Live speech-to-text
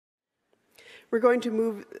We're going to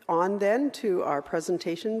move on then to our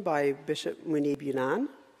presentation by Bishop Munib Younan,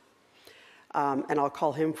 and I'll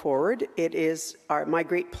call him forward. It is my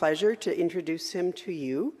great pleasure to introduce him to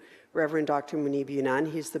you, Reverend Dr. Munib Younan.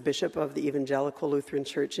 He's the Bishop of the Evangelical Lutheran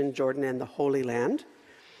Church in Jordan and the Holy Land.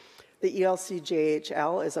 The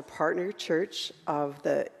ELCJHL is a partner church of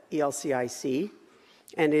the ELCIC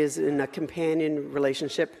and is in a companion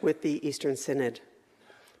relationship with the Eastern Synod.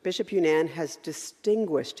 Bishop Younan has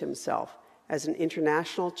distinguished himself as an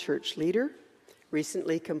international church leader,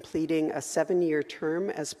 recently completing a 7-year term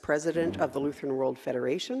as president of the Lutheran World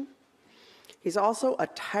Federation. He's also a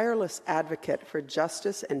tireless advocate for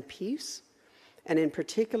justice and peace, and in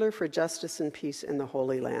particular for justice and peace in the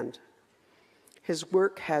Holy Land. His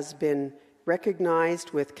work has been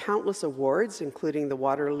recognized with countless awards, including the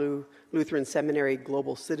Waterloo Lutheran Seminary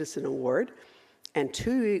Global Citizen Award, and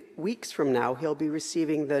 2 weeks from now, he'll be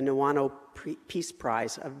receiving the Nuano Peace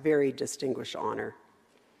Prize, a very distinguished honor.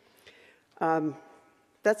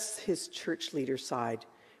 That's his church leader side.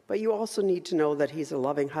 But you also need to know that he's a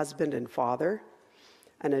loving husband and father,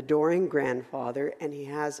 an adoring grandfather, and he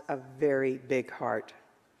has a very big heart.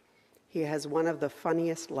 He has one of the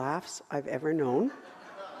funniest laughs I've ever known.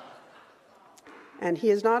 And he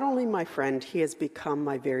is not only my friend, he has become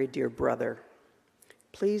my very dear brother.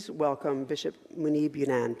 Please welcome Bishop Munib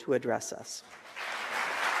Younan to address us.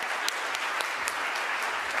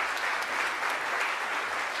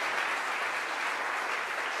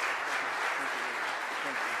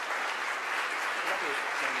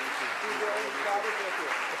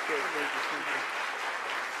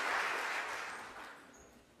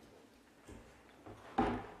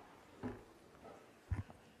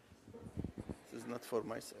 This is not for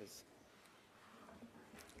my size.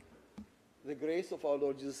 The grace of our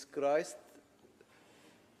Lord Jesus Christ,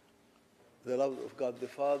 the love of God the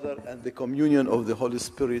Father, and the communion of the Holy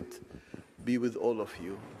Spirit be with all of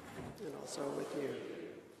you. And also with you.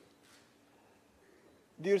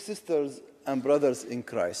 Dear sisters and brothers in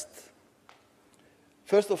Christ,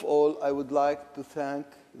 first of all, I would like to thank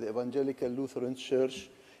the Evangelical Lutheran Church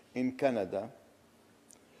in Canada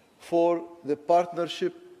for the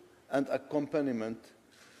partnership and accompaniment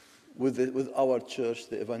with our church,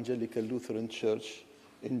 the Evangelical Lutheran Church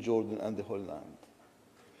in Jordan and the Holy Land,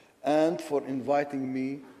 and for inviting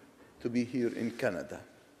me to be here in Canada.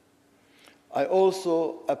 I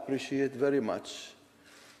also appreciate very much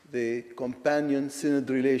the companion synod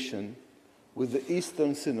relation with the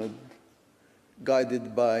Eastern Synod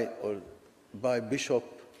guided by Bishop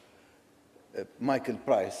Michael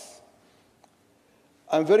Price.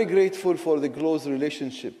 I'm very grateful for the close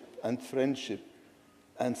relationship and friendship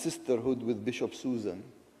and sisterhood with Bishop Susan,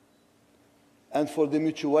 and for the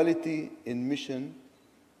mutuality in mission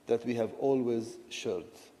that we have always shared.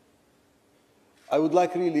 I would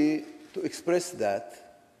like really to express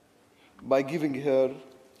that by giving her,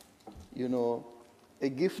 a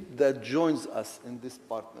gift that joins us in this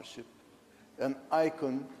partnership, an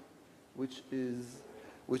icon which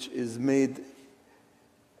is made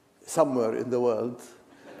somewhere in the world,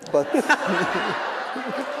 but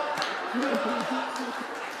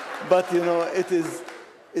but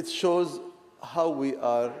it shows how we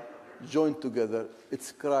are joined together.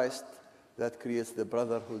 It's Christ that creates the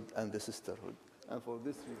brotherhood and the sisterhood. And for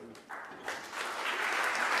this reason,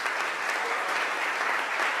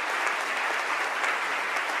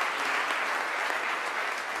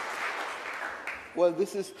 well,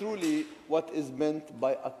 this is truly what is meant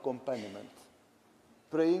by accompaniment.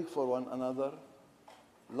 Praying for one another,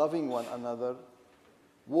 loving one another,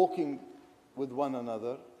 walking with one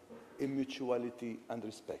another in mutuality and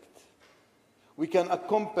respect. We can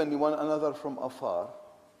accompany one another from afar,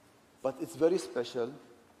 but it's very special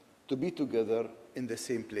to be together in the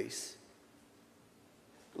same place.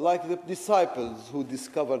 Like the disciples who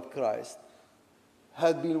discovered Christ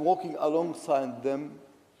had been walking alongside them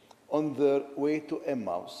on their way to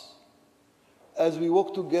Emmaus. As we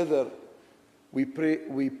walk together, we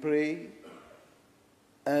pray,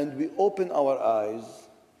 and we open our eyes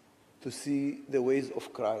to see the ways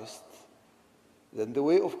of Christ. Then the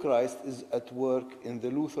way of Christ is at work in the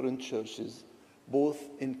Lutheran churches, both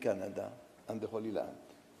in Canada and the Holy Land.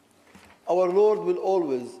 Our Lord will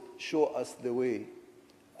always show us the way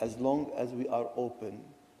as long as we are open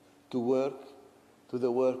to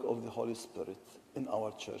the work of the Holy Spirit in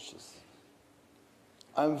our churches.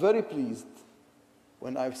 I'm very pleased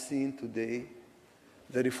when I've seen today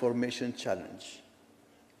the Reformation Challenge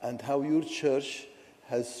and how your church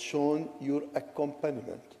has shown your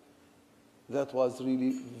accompaniment. That was really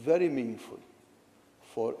very meaningful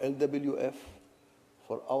for LWF,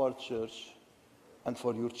 for our church, and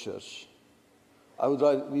for your church. I would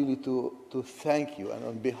like really to thank you, and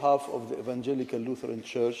on behalf of the Evangelical Lutheran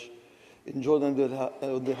Church in Jordan,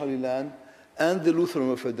 the Holy Land, and the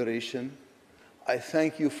Lutheran Federation, I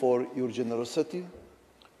thank you for your generosity,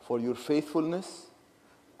 for your faithfulness,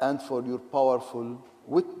 and for your powerful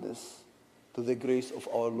witness to the grace of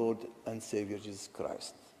our Lord and Savior Jesus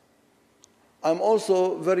Christ. I'm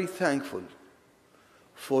also very thankful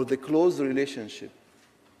for the close relationship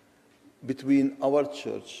between our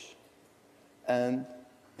church and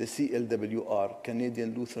the CLWR,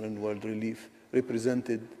 Canadian Lutheran World Relief,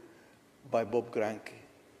 represented by Bob Granke.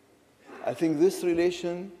 I think this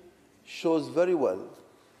relation shows very well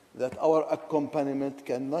that our accompaniment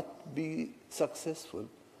cannot be successful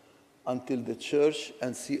until the church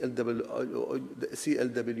and CLWR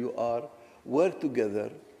work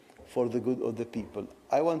together for the good of the people.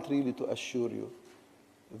 I want really to assure you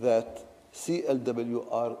that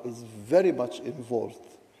CLWR is very much involved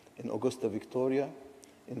in Augusta, Victoria,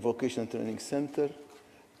 in Vocational Training Center,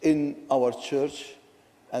 in our church,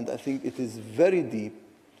 and I think it is very deep.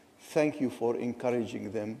 Thank you for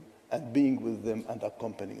encouraging them and being with them and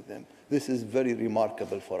accompanying them. This is very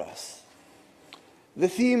remarkable for us. The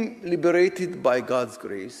theme, liberated by God's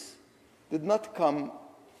grace, did not come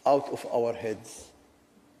out of our heads,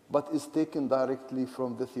 but is taken directly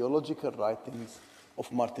from the theological writings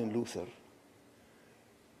of Martin Luther.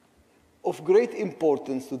 Of great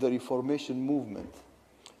importance to the Reformation movement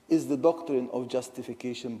is the doctrine of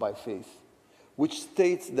justification by faith, which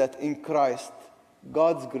states that in Christ,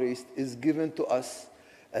 God's grace is given to us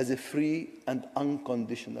as a free and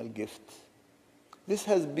unconditional gift. This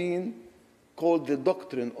has been called the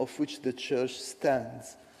doctrine of which the Church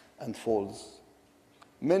stands and falls.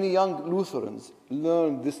 Many young Lutherans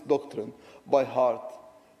learn this doctrine by heart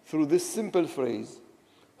through this simple phrase,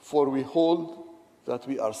 "For we hold that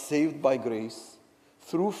we are saved by grace,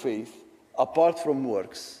 through faith, apart from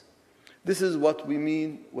works." This is what we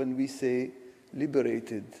mean when we say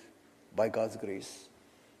liberated by God's grace.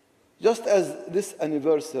 Just as this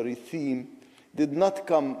anniversary theme did not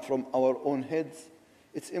come from our own heads,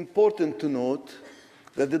 it's important to note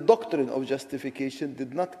that the doctrine of justification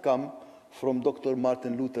did not come from Dr.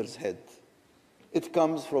 Martin Luther's head. It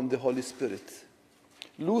comes from the Holy Spirit.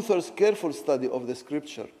 Luther's careful study of the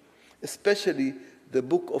Scripture, especially the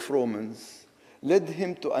book of Romans, led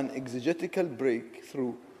him to an exegetical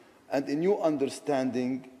breakthrough and a new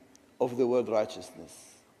understanding of the word righteousness.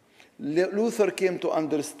 Luther came to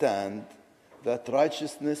understand that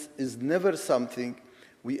righteousness is never something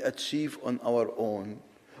we achieve on our own,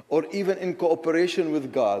 or even in cooperation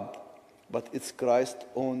with God, but it's Christ's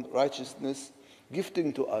own righteousness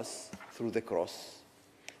gifting to us through the cross.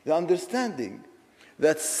 The understanding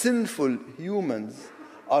that sinful humans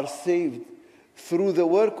are saved through the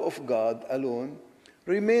work of God alone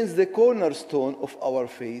remains the cornerstone of our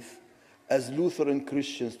faith as Lutheran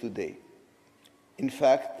Christians today. In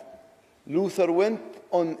fact, Luther went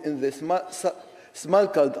on in the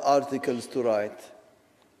Smalcald articles to write,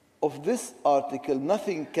 "Of this article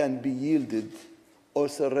nothing can be yielded or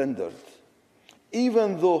surrendered,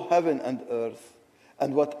 even though heaven and earth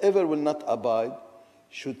and whatever will not abide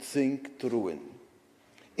should sink to ruin."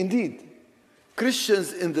 Indeed,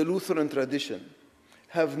 Christians in the Lutheran tradition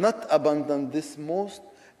have not abandoned this most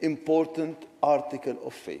important article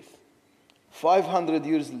of faith. 500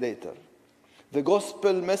 years later, the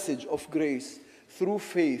gospel message of grace through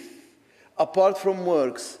faith, apart from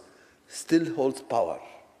works, still holds power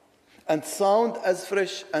and sound as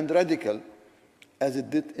fresh and radical as it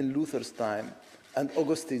did in Luther's time and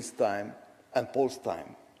Augustine's time and Paul's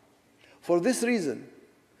time. For this reason,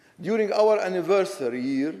 during our anniversary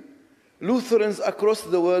year, Lutherans across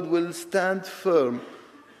the world will stand firm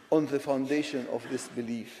on the foundation of this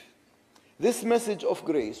belief. This message of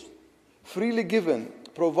grace, freely given,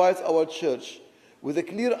 provides our church with a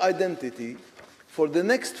clear identity for the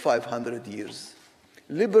next 500 years.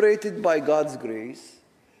 Liberated by God's grace,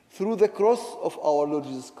 through the cross of our Lord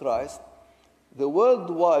Jesus Christ, the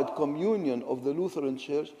worldwide communion of the Lutheran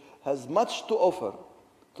Church has much to offer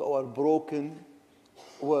to our broken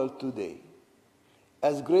world today.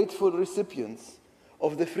 As grateful recipients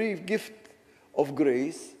of the free gift of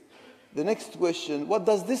grace, the next question, what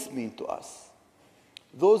does this mean to us?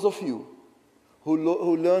 Those of you who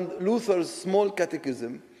learned Luther's small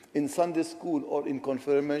catechism in Sunday school or in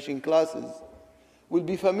confirmation classes will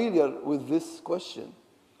be familiar with this question.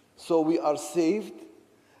 So we are saved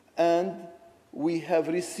and we have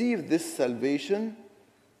received this salvation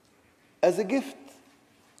as a gift.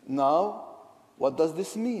 Now, what does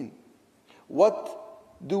this mean? What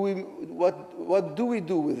do we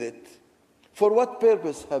do with it? For what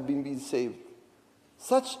purpose have we been saved?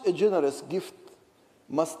 Such a generous gift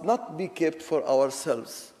must not be kept for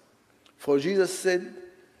ourselves. For Jesus said,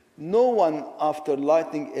 "No one, after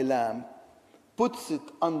lighting a lamp, puts it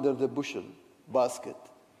under the bushel basket,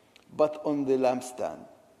 but on the lampstand.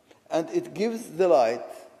 And it gives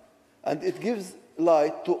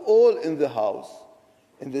light to all in the house.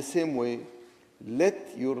 In the same way,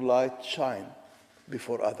 let your light shine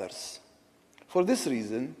before others." For this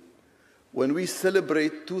reason, when we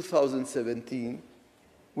celebrate 2017,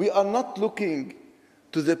 we are not looking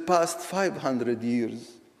to the past 500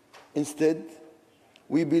 years. Instead,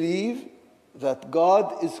 we believe that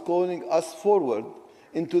God is calling us forward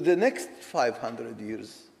into the next 500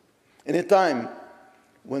 years, in a time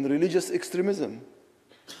when religious extremism,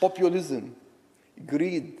 populism,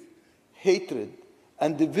 greed, hatred,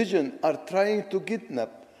 and division are trying to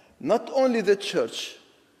kidnap not only the church,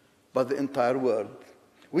 but the entire world.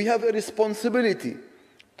 We have a responsibility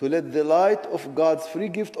to let the light of God's free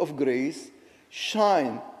gift of grace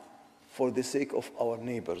shine for the sake of our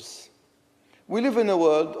neighbors. We live in a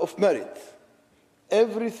world of merit.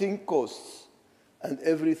 Everything costs, and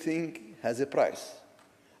everything has a price.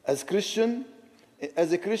 As a Christian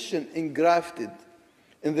engrafted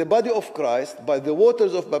in the body of Christ by the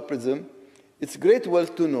waters of baptism, it's great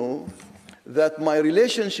wealth to know that my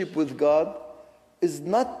relationship with God is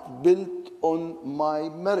not built on my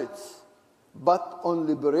merits, but on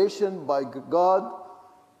liberation by God,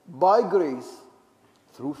 by grace,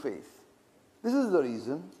 through faith. This is the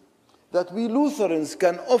reason that we Lutherans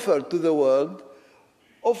can offer to the world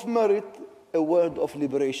of merit a word of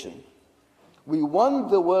liberation. We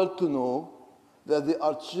want the world to know that they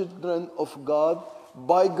are children of God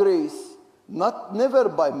by grace, never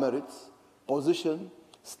by merits, position,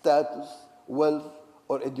 status, wealth,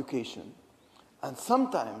 or education. And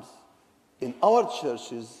sometimes in our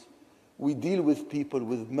churches, we deal with people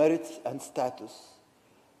with merits and status.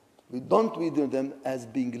 We don't view them as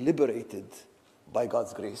being liberated by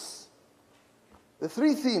God's grace. The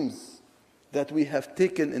three themes that we have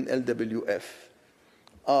taken in LWF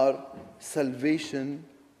are salvation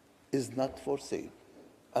is not for sale.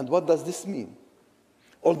 And what does this mean?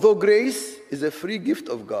 Although grace is a free gift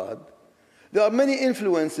of God, there are many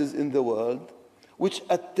influences in the world which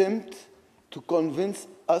attempt to convince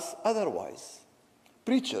us otherwise.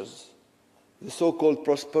 Preachers, the so-called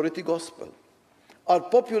prosperity gospel, are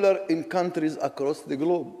popular in countries across the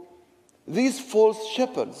globe. These false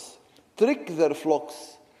shepherds trick their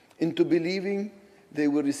flocks into believing they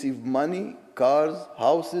will receive money, cars,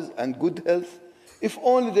 houses, and good health if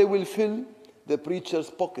only they will fill the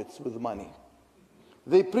preacher's pockets with money.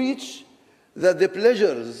 They preach that the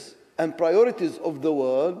pleasures and priorities of the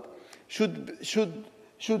world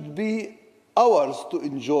should be ours to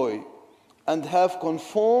enjoy, and have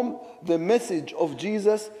conformed the message of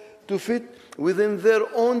Jesus to fit within their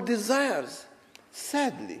own desires.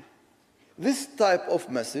 Sadly, this type of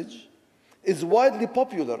message is widely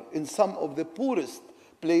popular in some of the poorest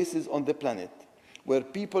places on the planet, where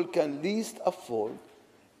people can least afford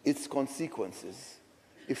its consequences.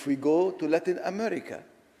 If we go to Latin America,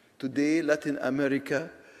 today Latin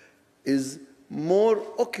America is more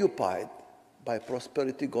occupied by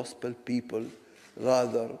prosperity gospel people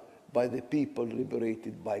rather by the people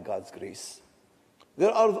liberated by God's grace.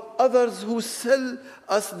 There are others who sell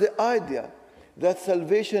us the idea that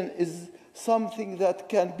salvation is something that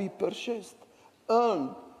can be purchased,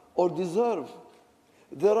 earned, or deserved.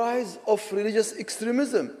 The rise of religious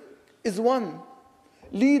extremism is one.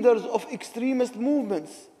 Leaders of extremist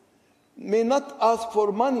movements may not ask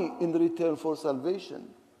for money in return for salvation,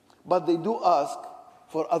 but they do ask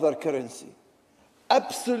for other currency.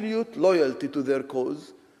 Absolute loyalty to their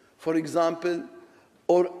cause, for example,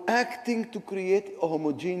 or acting to create a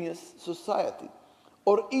homogeneous society,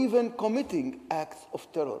 or even committing acts of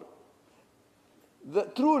terror.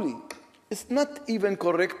 Truly, it's not even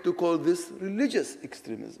correct to call this religious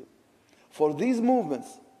extremism, for these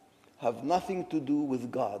movements have nothing to do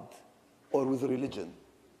with God or with religion.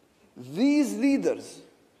 These leaders,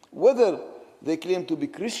 whether they claim to be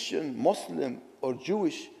Christian, Muslim, or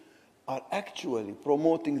Jewish, are actually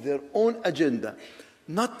promoting their own agenda,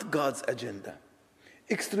 not God's agenda.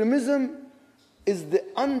 Extremism is the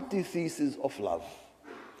antithesis of love.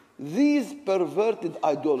 These perverted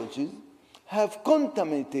ideologies have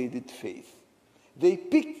contaminated faith. They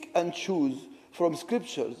pick and choose from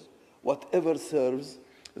scriptures whatever serves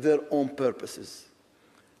their own purposes.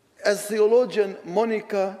 As theologian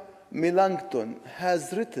Monica Melanchthon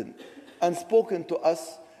has written and spoken to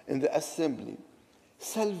us in the assembly,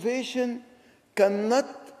 salvation cannot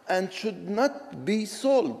and should not be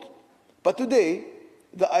sold. But today,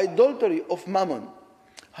 the idolatry of mammon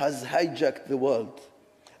has hijacked the world,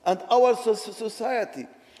 And our society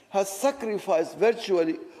has sacrificed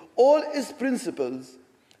virtually all its principles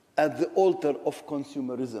at the altar of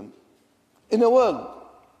consumerism. In a world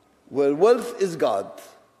where wealth is God,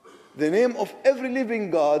 the name of every living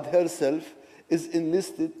God herself is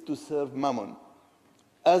enlisted to serve Mammon,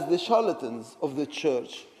 as the charlatans of the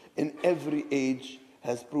church in every age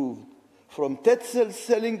has proved, from Tetzel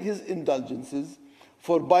selling his indulgences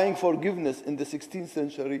for buying forgiveness in the 16th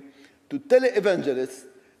century to televangelists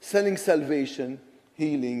selling salvation,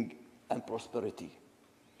 healing, and prosperity.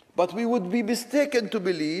 But we would be mistaken to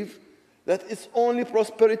believe that it's only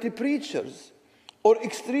prosperity preachers or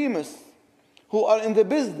extremists who are in the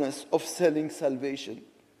business of selling salvation.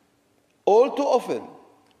 All too often,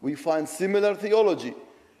 we find similar theology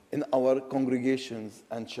in our congregations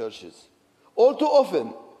and churches. All too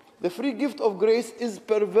often, the free gift of grace is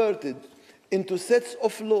perverted into sets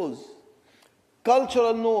of laws,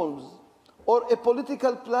 cultural norms, or a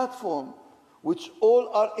political platform which all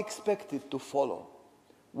are expected to follow.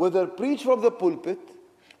 Whether preached from the pulpit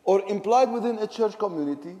or implied within a church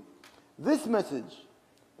community, this message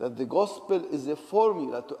that the gospel is a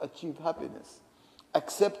formula to achieve happiness,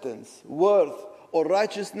 acceptance, worth, or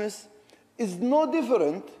righteousness is no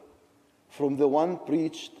different from the one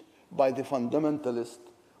preached by the fundamentalist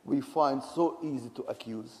we find so easy to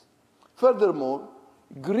accuse. Furthermore,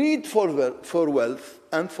 greed for wealth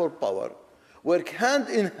and for power work hand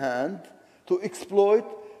in hand to exploit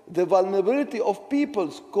the vulnerability of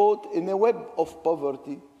peoples caught in a web of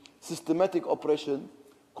poverty, systematic oppression,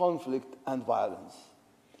 conflict, and violence.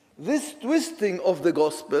 This twisting of the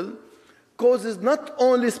gospel causes not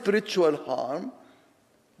only spiritual harm,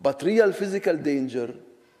 but real physical danger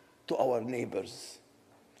to our neighbors.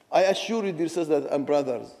 I assure you, dear sisters and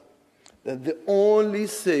brothers, that the only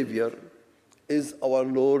Savior is our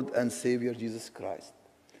Lord and Savior Jesus Christ.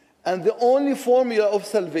 And the only formula of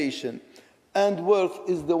salvation and worth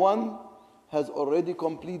is the one has already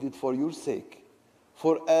completed for your sake.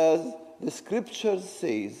 For as the Scripture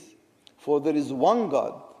says, for there is one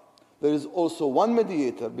God, there is also one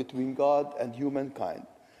mediator between God and humankind,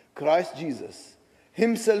 Christ Jesus,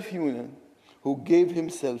 himself Younan, who gave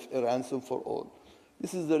himself a ransom for all.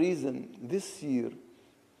 This is the reason this year,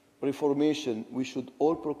 Reformation, we should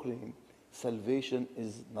all proclaim, salvation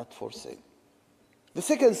is not for sale. The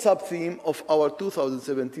second sub-theme of our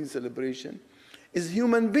 2017 celebration is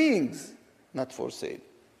human beings not for sale.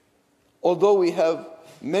 Although we have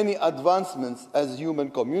many advancements as human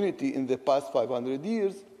community in the past 500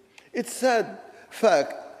 years, it's sad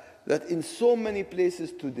fact that in so many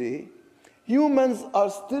places today, humans are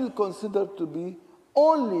still considered to be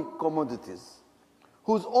only commodities,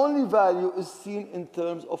 whose only value is seen in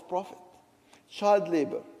terms of profit. Child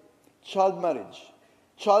labor, child marriage,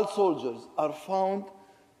 child soldiers are found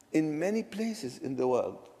in many places in the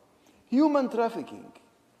world. Human trafficking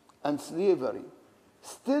and slavery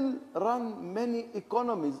still run many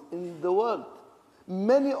economies in the world.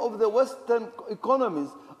 Many of the Western economies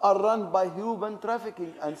are run by human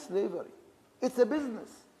trafficking and slavery. It's a business.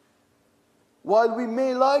 While we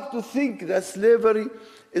may like to think that slavery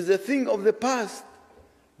is a thing of the past,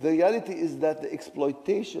 the reality is that the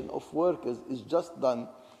exploitation of workers is just done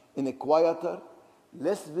in a quieter,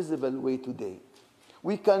 less visible way today.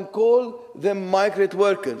 We can call them migrant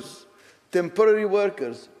workers, temporary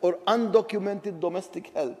workers, or undocumented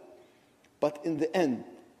domestic help. But in the end,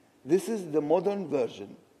 this is the modern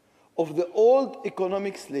version of the old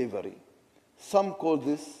economic slavery. Some call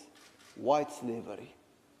this white slavery.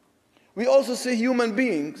 We also see human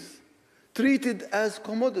beings treated as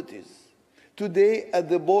commodities today at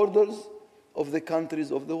the borders of the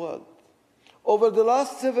countries of the world. Over the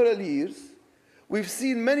last several years, we've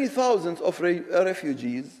seen many thousands of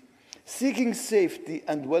refugees seeking safety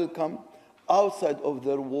and welcome outside of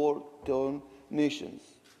their war-torn nations.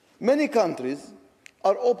 Many countries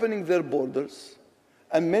are opening their borders,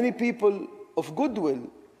 and many people of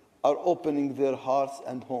goodwill are opening their hearts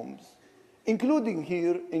and homes, including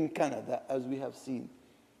here in Canada, as we have seen.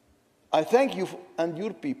 I thank you and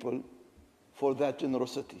your people for that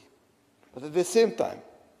generosity. But at the same time,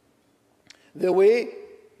 the way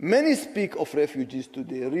many speak of refugees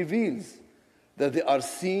today reveals that they are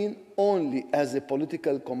seen only as a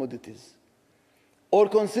political commodities or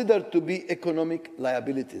considered to be economic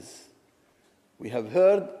liabilities. We have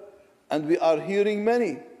heard, and we are hearing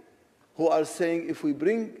many who are saying if we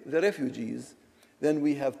bring the refugees, then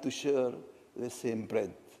we have to share the same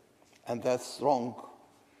bread. And that's wrong.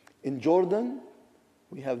 In Jordan,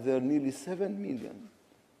 we have there nearly 7 million,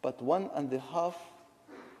 but 1.5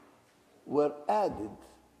 were added.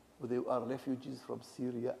 They are refugees from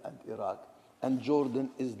Syria and Iraq, and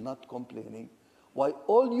Jordan is not complaining Why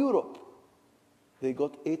all Europe, they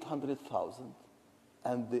got 800,000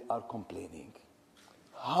 and they are complaining.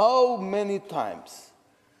 How many times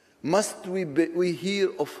must we hear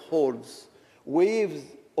of hordes, waves,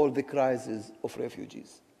 or the crisis of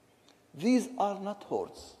refugees? These are not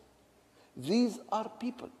hordes. These are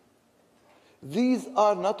people. These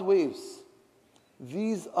are not waves.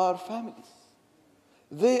 These are families.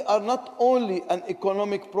 They are not only an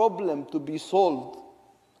economic problem to be solved.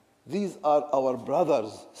 These are our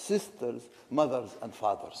brothers, sisters, mothers, and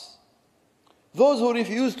fathers. Those who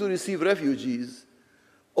refuse to receive refugees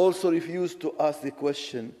also refuse to ask the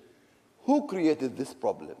question, who created this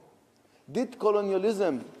problem? Did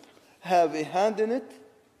colonialism have a hand in it?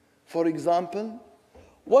 For example,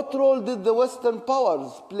 what role did the Western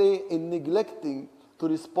powers play in neglecting to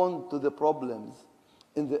respond to the problems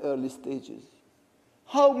in the early stages?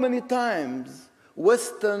 How many times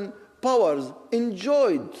Western powers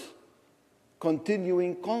enjoyed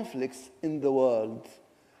continuing conflicts in the world,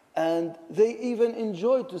 and they even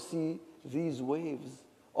enjoyed to see these waves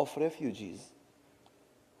of refugees.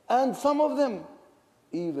 And some of them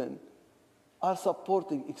even are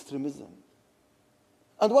supporting extremism.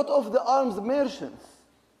 And what of the arms merchants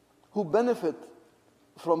who benefit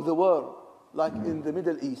from the war, like in the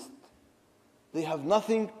Middle East? They have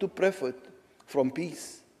nothing to profit from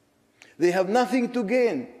peace. They have nothing to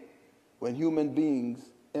gain when human beings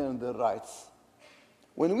earn their rights.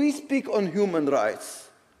 When we speak on human rights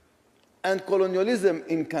and colonialism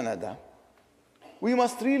in Canada, we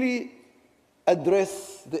must really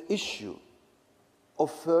address the issue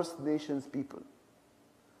of First Nations people.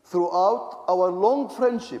 Throughout our long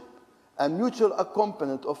friendship and mutual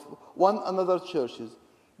accompaniment of one another's churches,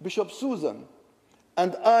 Bishop Susan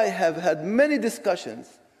and I have had many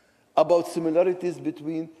discussions about similarities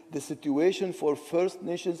between the situation for First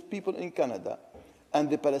Nations people in Canada and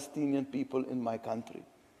the Palestinian people in my country.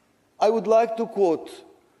 I would like to quote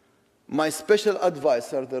my special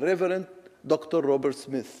advisor, the Reverend Dr. Robert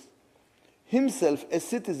Smith, himself a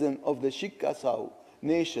citizen of the Chickasaw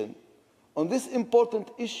Nation. On this important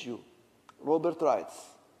issue, Robert writes,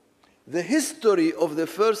 "The history of the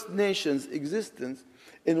First Nations' existence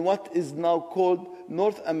in what is now called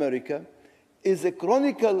North America is a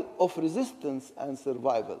chronicle of resistance and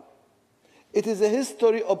survival. It is a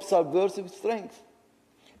history of subversive strength.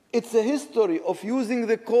 It's a history of using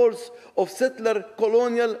the course of settler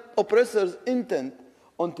colonial oppressors' intent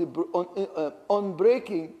on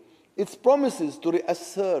breaking its promises to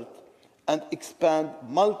reassert and expand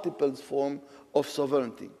multiple forms of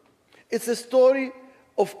sovereignty. It's a story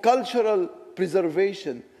of cultural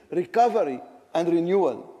preservation, recovery, and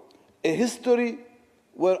renewal, a history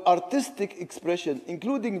where artistic expression,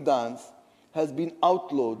 including dance, has been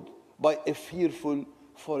outlawed by a fearful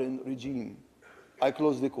foreign regime." I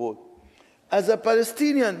close the quote. As a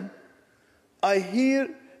Palestinian, I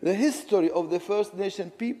hear the history of the First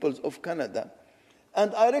Nation peoples of Canada,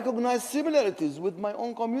 and I recognize similarities with my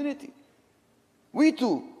own community. We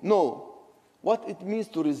too know what it means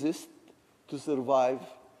to resist, to survive,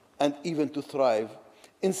 and even to thrive,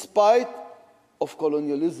 in spite of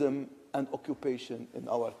colonialism and occupation in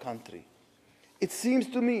our country. It seems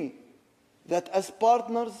to me that as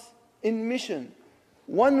partners in mission,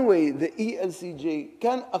 one way the ELCJ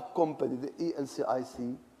can accompany the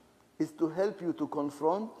ELCIC is to help you to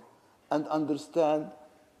confront and understand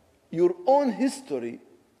your own history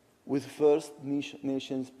with First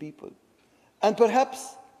Nations people. And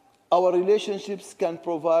perhaps our relationships can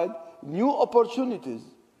provide new opportunities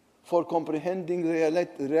for comprehending the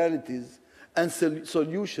realities and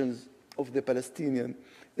solutions of the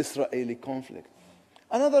Palestinian-Israeli conflict.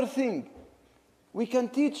 Another thing, we can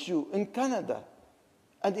teach you in Canada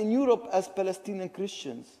and in Europe as Palestinian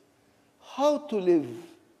Christians how to live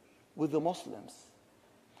with the Muslims.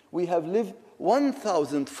 We have lived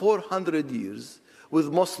 1,400 years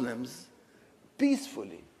with Muslims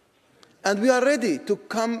peacefully. And we are ready to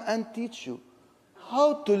come and teach you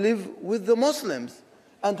how to live with the Muslims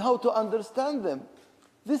and how to understand them.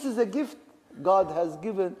 This is a gift God has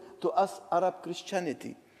given to us, Arab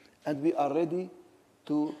Christianity, and we are ready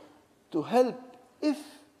to help if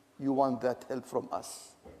you want that help from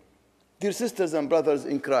us. Dear sisters and brothers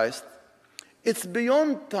in Christ, it's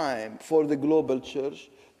beyond time for the global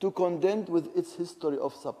church to contend with its history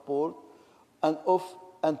of support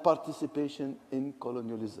and participation in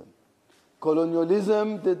colonialism.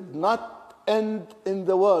 Colonialism did not end in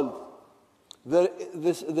the world.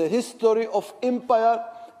 The history of empire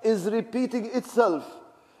is repeating itself,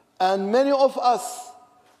 and many of us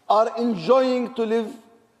are enjoying to live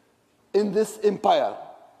in this empire.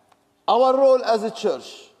 Our role as a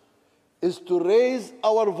church is to raise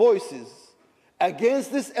our voices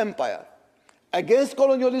against this empire, against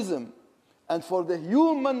colonialism, and for the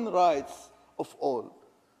human rights of all.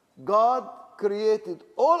 God created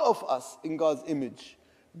all of us in God's image,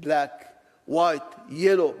 black, white,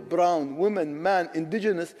 yellow, brown, women, man,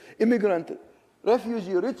 indigenous, immigrant,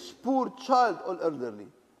 refugee, rich, poor, child, or elderly.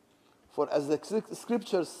 For as the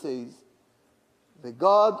scripture says, the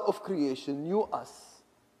God of creation knew us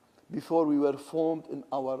before we were formed in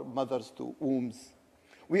our mother's wombs.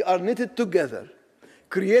 We are knitted together,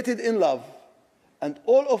 created in love, and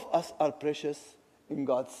all of us are precious in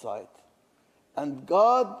God's sight. And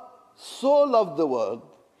God so loved the world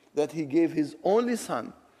that he gave his only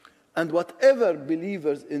Son, and whatever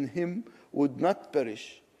believers in him would not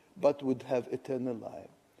perish, but would have eternal life.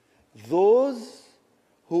 Those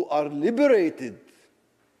who are liberated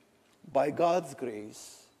by God's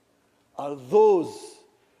grace are those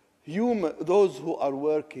who are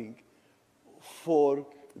working for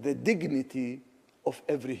the dignity of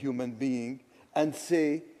every human being and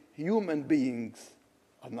say human beings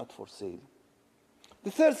are not for sale.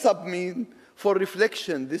 The third subtheme for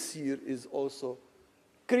reflection this year is also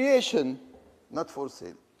creation, not for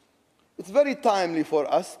sale. It's very timely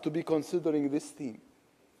for us to be considering this theme.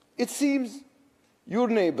 It seems your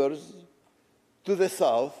neighbors to the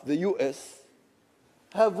south, the US,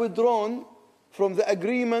 have withdrawn from the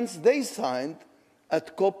agreements they signed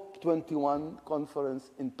at COP21 conference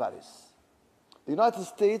in Paris. The United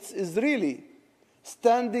States is really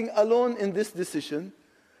standing alone in this decision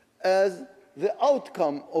as the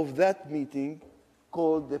outcome of that meeting,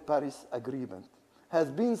 called the Paris Agreement,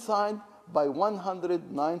 has been signed by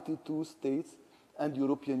 192 states and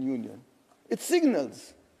European Union. It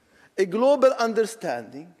signals a global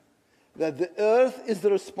understanding that the earth is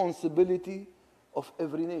the responsibility of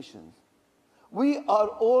every nation. We are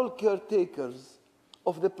all caretakers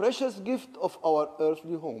of the precious gift of our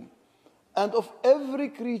earthly home and of every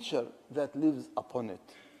creature that lives upon it.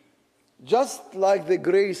 Just like the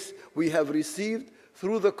grace we have received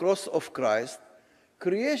through the cross of Christ,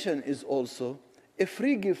 creation is also a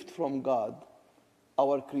free gift from God,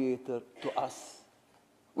 our Creator, to us.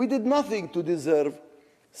 We did nothing to deserve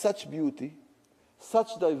such beauty,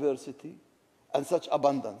 such diversity, and such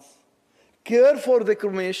abundance. Care for the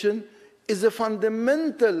creation is a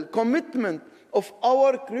fundamental commitment of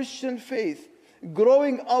our Christian faith,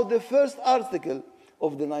 growing out the first article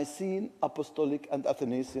of the Nicene, Apostolic, and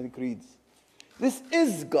Athanasian creeds. This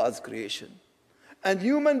is God's creation, and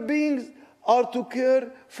human beings are to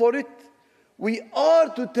care for it. We are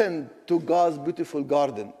to tend to God's beautiful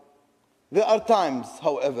garden. There are times,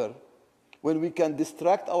 however, when we can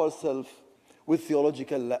distract ourselves with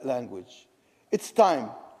theological language. It's time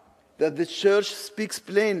that the church speaks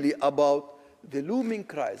plainly about the looming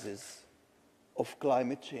crisis of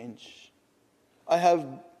climate change. I have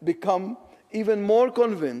become even more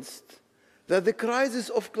convinced that the crisis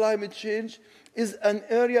of climate change is an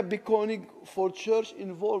area beckoning for church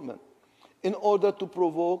involvement in order to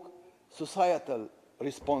provoke societal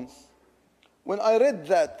response. When I read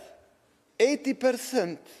that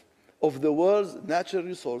 80% of the world's natural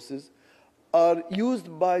resources are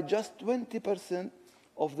used by just 20%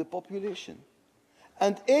 of the population,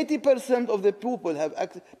 and 80% of the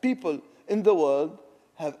people in the world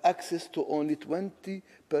have access to only 20%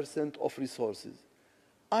 of resources,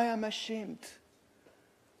 I am ashamed.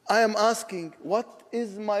 I am asking, what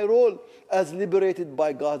is my role as liberated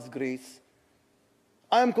by God's grace?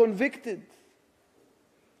 I am convicted.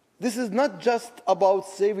 This is not just about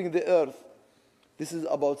saving the earth. This is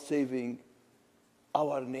about saving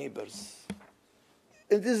our neighbors.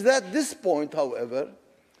 It is at this point, however,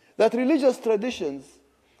 that religious traditions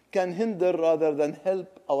can hinder rather than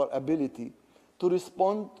help our ability to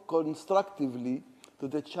respond constructively to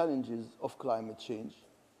the challenges of climate change.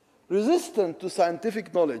 Resistance to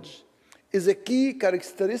scientific knowledge is a key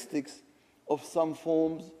characteristic of some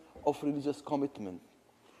forms of religious commitment.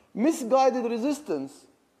 Misguided resistance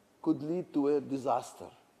could lead to a disaster.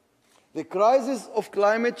 The crisis of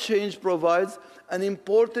climate change provides an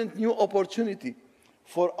important new opportunity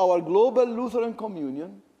for our global Lutheran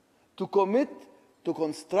communion to commit to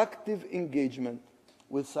constructive engagement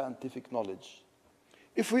with scientific knowledge.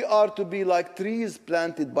 If we are to be like trees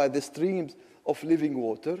planted by the streams of living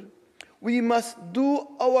water, we must do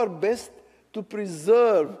our best to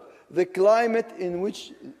preserve the climate in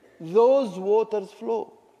which those waters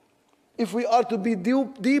flow. If we are to be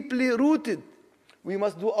deeply rooted, we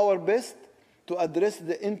must do our best to address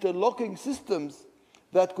the interlocking systems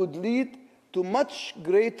that could lead to much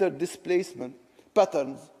greater displacement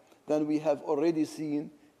patterns than we have already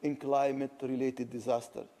seen in climate-related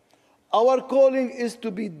disasters. Our calling is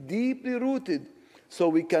to be deeply rooted so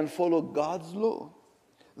we can follow God's law.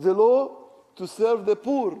 The law to serve the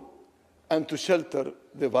poor and to shelter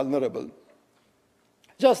the vulnerable.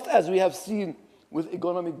 Just as we have seen with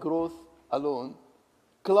economic growth alone,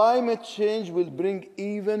 climate change will bring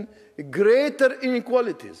even greater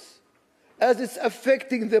inequalities as it's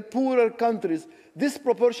affecting the poorer countries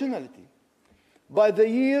disproportionately. By the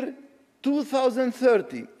year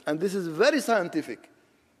 2030, and this is very scientific,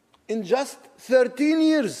 in just 13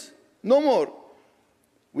 years, no more,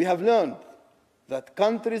 we have learned that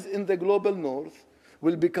countries in the global north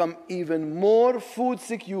will become even more food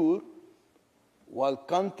secure, while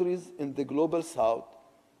countries in the global south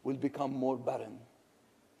will become more barren.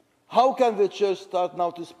 How can the church start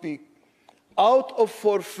now to speak out of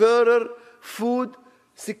for further food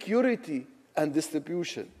security and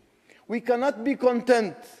distribution? We cannot be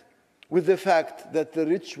content with the fact that the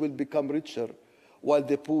rich will become richer while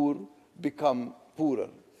the poor become poorer.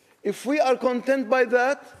 If we are content by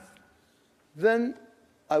that, then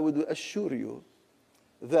I would assure you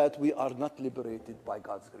that we are not liberated by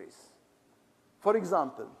God's grace. For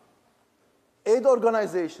example, aid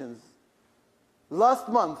organizations last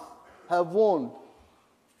month have warned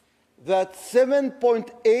that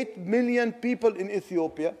 7.8 million people in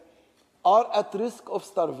Ethiopia are at risk of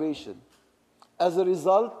starvation as a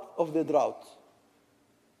result of the drought.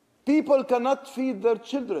 People cannot feed their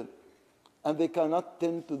children, and they cannot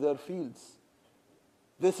tend to their fields.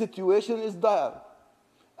 The situation is dire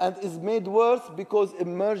and is made worse because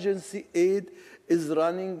emergency aid is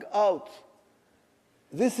running out.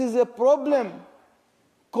 This is a problem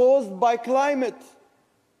caused by climate,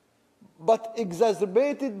 but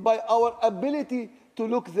exacerbated by our ability to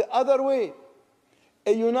look the other way.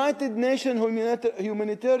 A United Nations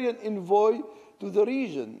humanitarian envoy to the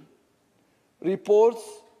region reports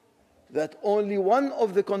that only one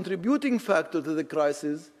of the contributing factors to the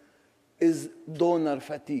crisis is donor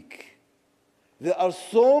fatigue. There are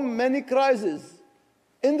so many crises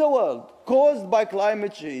in the world caused by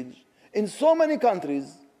climate change in so many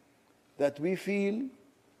countries that we feel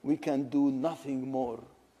we can do nothing more.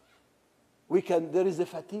 There is a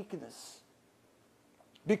fatigueness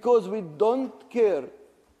because we don't care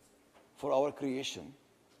for our creation.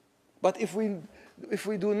 But if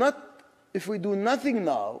we do nothing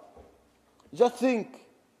now, just think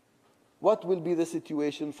what will be the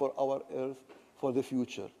situation for our earth for the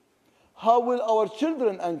future. How will our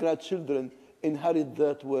children and grandchildren inherit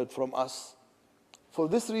that word from us? For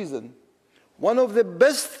this reason, one of the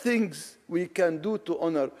best things we can do to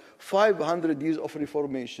honor 500 years of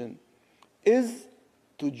Reformation is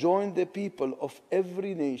to join the people of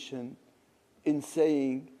every nation in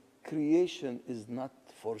saying, creation is not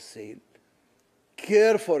for sale.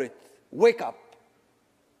 Care for it. Wake up.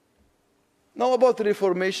 Now about the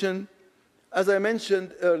Reformation, as I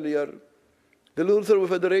mentioned earlier, the Lutheran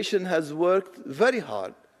Federation has worked very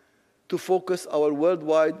hard to focus our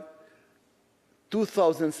worldwide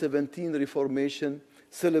 2017 Reformation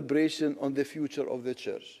celebration on the future of the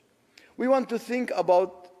Church. We want to think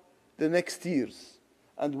about the next years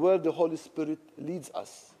and where the Holy Spirit leads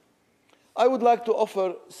us. I would like to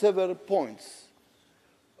offer several points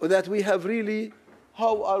that we have really,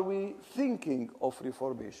 how are we thinking of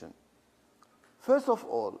Reformation? First of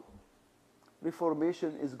all,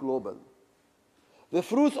 Reformation is global. The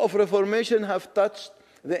fruits of Reformation have touched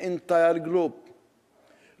the entire globe.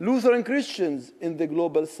 Lutheran Christians in the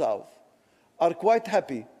global south are quite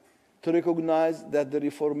happy to recognize that the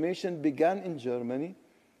Reformation began in Germany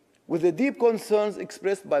with the deep concerns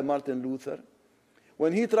expressed by Martin Luther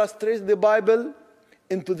when he translated the Bible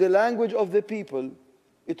into the language of the people.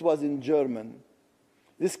 It was in German.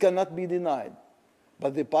 This cannot be denied,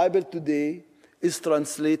 but the Bible today is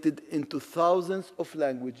translated into thousands of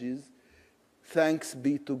languages, thanks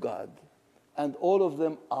be to God, and all of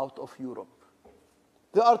them out of Europe.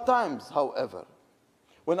 There are times, however,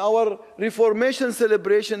 when our Reformation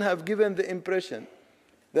celebration have given the impression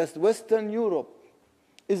that Western Europe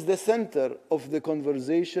is the center of the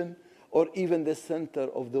conversation or even the center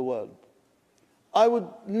of the world. I would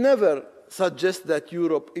never suggest that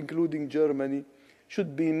Europe, including Germany,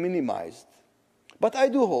 should be minimized. But I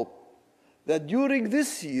do hope that during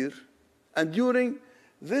this year and during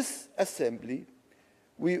this assembly,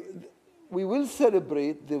 we will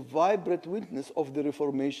celebrate the vibrant witness of the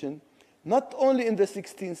Reformation, not only in the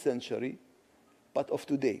 16th century, but of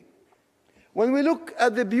today. When we look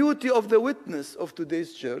at the beauty of the witness of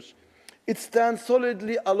today's church, it stands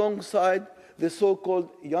solidly alongside the so-called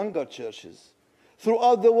younger churches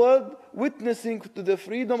throughout the world, witnessing to the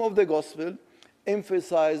freedom of the gospel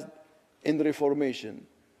emphasized in the Reformation.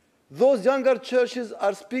 Those younger churches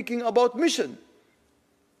are speaking about mission.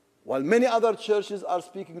 while many other churches are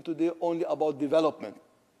speaking today only about development.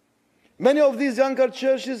 Many of these younger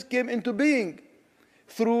churches came into being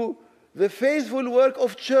through the faithful work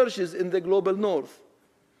of churches in the global north.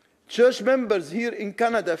 Church members here in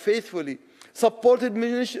Canada faithfully supported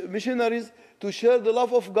missionaries to share the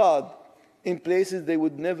love of God in places they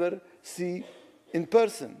would never see in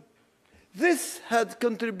person. This had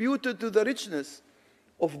contributed to the richness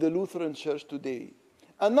of the Lutheran Church today.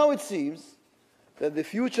 And now it seems that the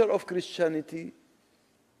future of Christianity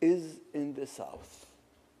is in the South.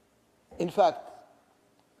 In fact,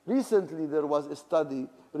 recently there was a study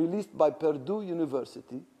released by Purdue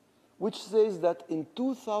University which says that in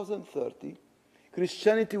 2030,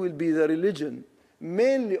 Christianity will be the religion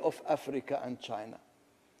mainly of Africa and China.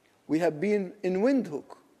 We have been in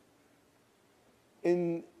Windhoek,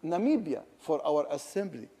 in Namibia for our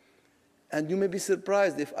assembly. And you may be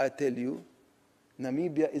surprised if I tell you,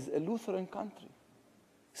 Namibia is a Lutheran country.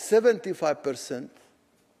 75%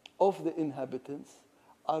 of the inhabitants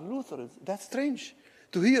are Lutherans. That's strange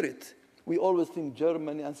to hear it. We always think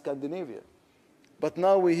Germany and Scandinavia. But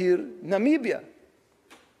now we hear Namibia.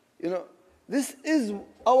 You know, this is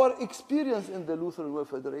our experience in the Lutheran World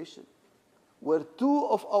Federation, where two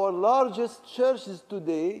of our largest churches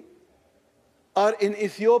today are in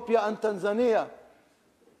Ethiopia and Tanzania,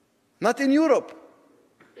 not in Europe.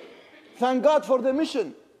 Thank God for the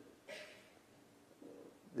mission.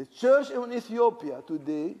 The church in Ethiopia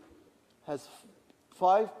today has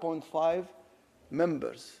 5.5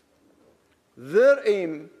 members. Their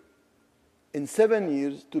aim in 7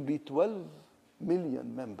 years to be 12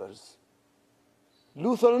 million members.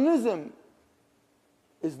 Lutheranism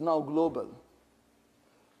is now global.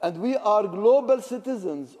 And we are global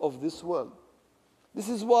citizens of this world. This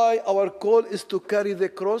is why our call is to carry the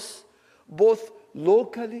cross both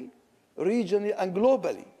locally, regionally, and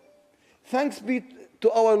globally. Thanks be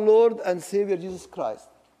to our Lord and Savior Jesus Christ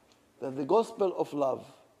that the gospel of love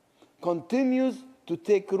continues to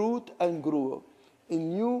take root and grow in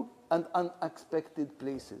new and unexpected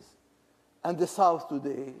places. And the South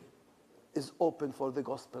today is open for the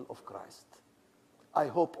gospel of Christ. I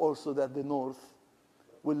hope also that the North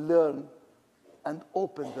will learn and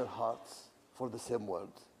open their hearts for the same word.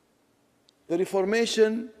 The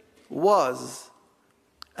Reformation was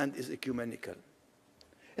and is ecumenical.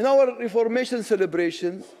 In our Reformation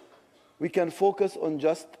celebrations, we can focus on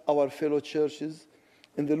just our fellow churches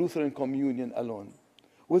in the Lutheran Communion alone,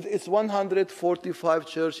 with its 145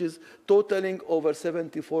 churches totaling over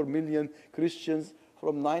 74 million Christians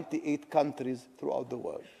from 98 countries throughout the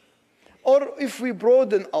world. Or if we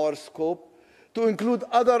broaden our scope to include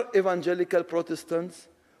other evangelical Protestants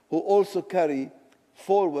who also carry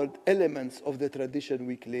forward elements of the tradition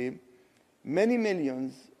we claim, many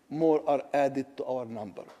millions more are added to our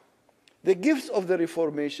number. The gifts of the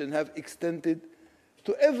Reformation have extended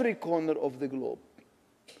to every corner of the globe,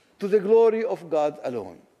 to the glory of God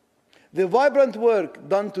alone. The vibrant work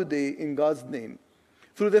done today in God's name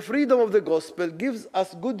through the freedom of the gospel gives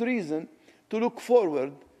us good reason to look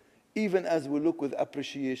forward, even as we look with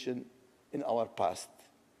appreciation in our past.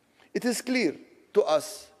 It is clear to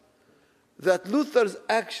us that Luther's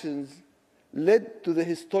actions led to the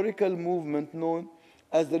historical movement known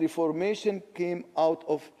as the Reformation came out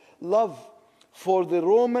of love for the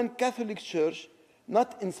Roman Catholic Church,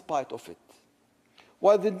 not in spite of it.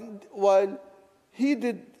 While he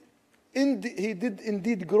did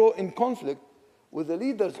indeed grow in conflict with the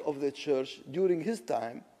leaders of the church during his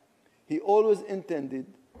time, he always intended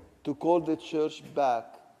to call the church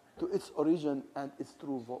back to its origin and its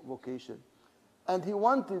true vocation. And he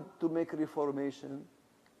wanted to make Reformation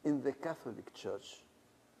in the Catholic Church.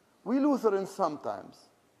 We Lutherans sometimes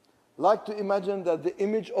like to imagine that the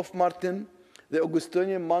image of Martin, the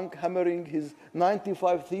Augustinian monk hammering his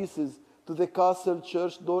 95 theses to the castle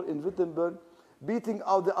church door in Wittenberg, beating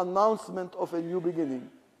out the announcement of a new beginning.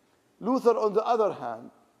 Luther, on the other hand,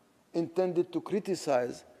 intended to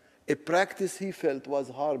criticize a practice he felt was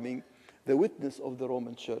harming the witness of the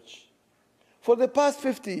Roman Church. For the past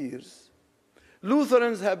 50 years,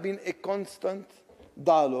 Lutherans have been a constant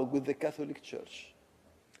dialogue with the Catholic Church.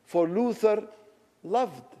 For Luther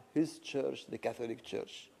loved his church, the Catholic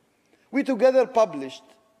Church. We together published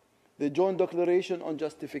the Joint Declaration on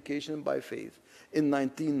Justification by Faith in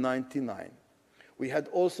 1999. We had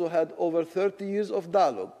also had over 30 years of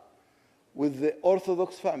dialogue with the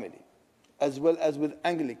Orthodox family, as well as with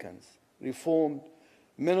Anglicans, Reformed,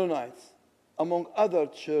 Mennonites, among other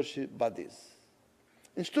church bodies.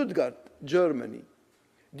 In Stuttgart, Germany,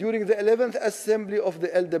 during the 11th Assembly of the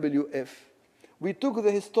LWF, we took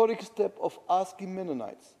the historic step of asking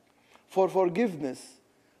Mennonites for forgiveness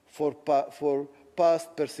for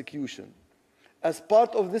past persecution. As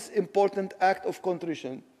part of this important act of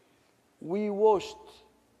contrition, we washed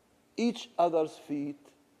each other's feet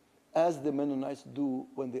as the Mennonites do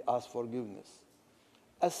when they ask forgiveness.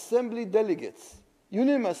 Assembly delegates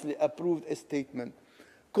unanimously approved a statement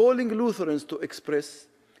calling Lutherans to express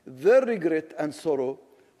their regret and sorrow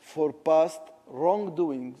for past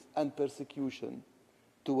wrongdoings and persecution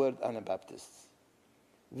toward Anabaptists.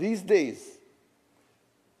 These days,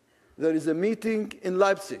 there is a meeting in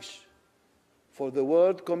Leipzig for the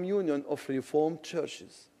World Communion of Reformed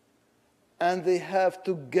Churches, and they have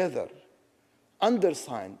together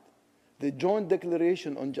undersigned the joint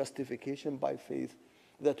declaration on justification by faith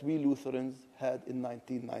that we Lutherans had in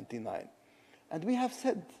 1999. And we have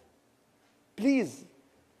said, please,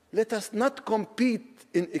 let us not compete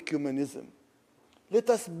in ecumenism. Let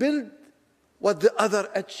us build what the other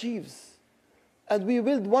achieves. And we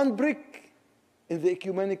build one brick in the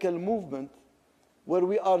ecumenical movement where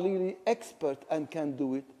we are really expert and can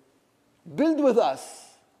do it. Build with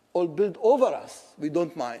us or build over us, we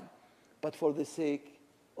don't mind, but for the sake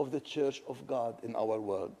of the Church of God in our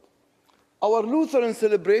world. Our Lutheran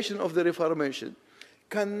celebration of the Reformation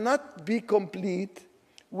cannot be complete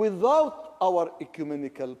without our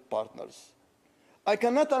ecumenical partners. I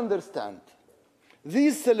cannot understand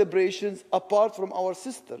these celebrations apart from our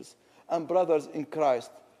sisters and brothers in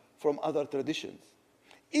Christ from other traditions,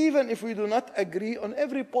 even if we do not agree on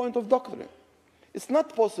every point of doctrine. It's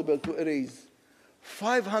not possible to erase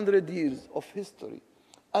 500 years of history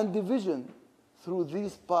and division through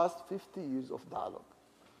these past 50 years of dialogue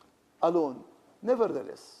alone.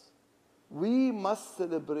 Nevertheless, we must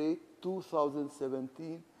celebrate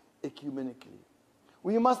 2017 ecumenically.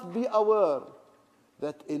 We must be aware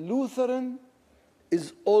that a Lutheran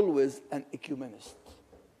is always an ecumenist.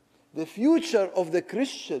 The future of the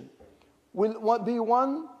Christian will be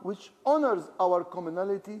one which honors our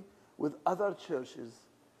commonality with other churches,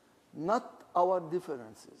 not our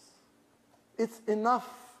differences. It's enough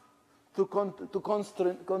to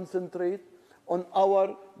concentrate on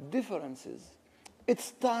our differences.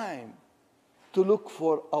 It's time to look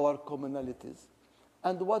for our commonalities.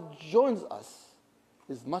 And what joins us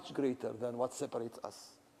is much greater than what separates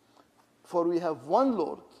us. For we have one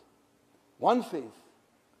Lord, one faith,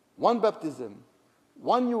 one baptism,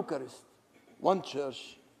 one Eucharist, one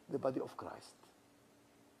church, the body of Christ.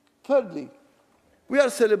 Thirdly, we are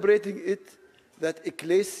celebrating it that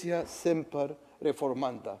Ecclesia Semper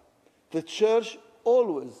Reformanda, the church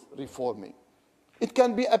always reforming. It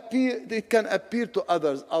can appear to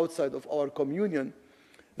others outside of our communion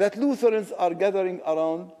that Lutherans are gathering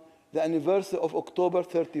around the anniversary of October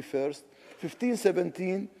 31st,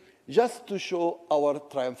 1517, just to show our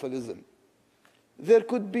triumphalism. There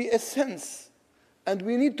could be a sense, and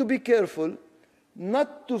we need to be careful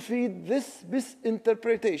not to feed this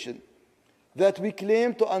misinterpretation that we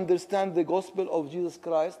claim to understand the gospel of Jesus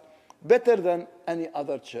Christ better than any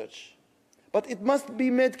other church. But it must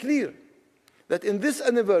be made clear that in this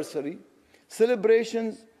anniversary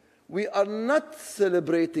celebrations, we are not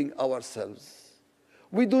celebrating ourselves.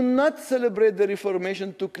 We do not celebrate the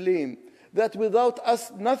Reformation to claim that without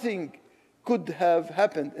us nothing could have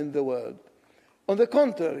happened in the world. On the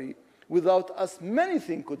contrary, without us many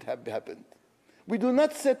things could have happened. We do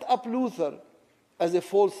not set up Luther as a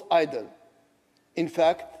false idol. In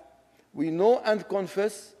fact, we know and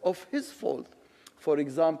confess of his fault. For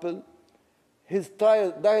example, his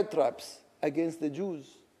diatribes against the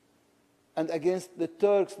Jews and against the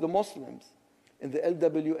Turks, the Muslims, in the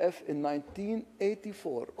LWF in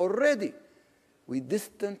 1984. Already, we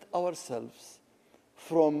distanced ourselves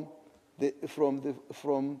from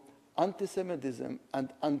anti-Semitism and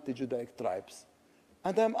anti-Judaic tribes.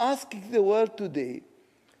 And I'm asking the world today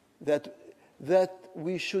that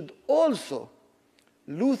we should also,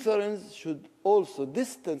 Lutherans should also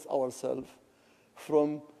distance ourselves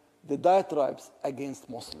from the diatribes against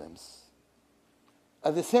Muslims.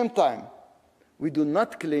 At the same time, we do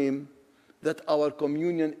not claim that our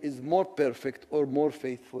communion is more perfect or more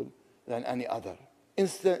faithful than any other.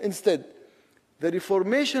 Instead, the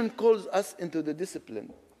Reformation calls us into the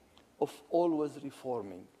discipline of always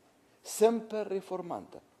reforming. Semper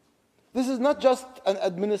reformanda. This is not just an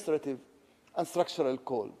administrative and structural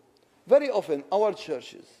call. Very often, our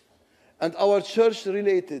churches and our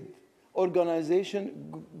church-related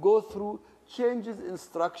organization go through changes in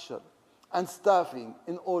structure and staffing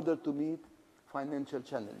in order to meet financial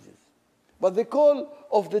challenges. But the call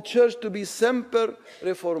of the church to be semper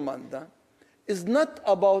reformanda is not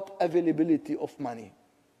about availability of money.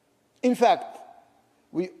 In fact,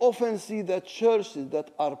 we often see that churches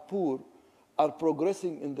that are poor are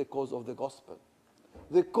progressing in the cause of the gospel.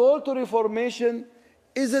 The call to reformation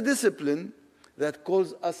is a discipline that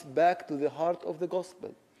calls us back to the heart of the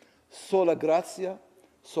gospel. Sola gratia,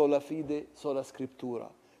 sola fide, sola scriptura.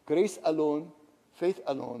 Grace alone, faith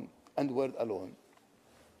alone, and word alone.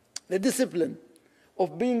 The discipline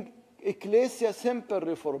of being ecclesia semper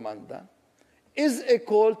reformanda is a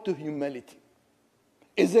call to humility,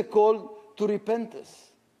 is a call to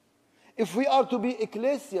repentance. If we are to be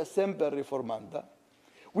ecclesia semper reformanda,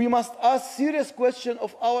 we must ask serious questions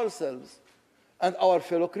of ourselves and our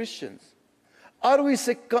fellow Christians. Are we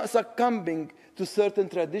succumbing to certain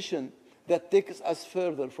tradition that takes us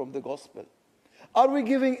further from the gospel? Are we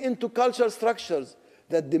giving in to cultural structures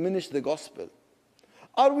that diminish the gospel?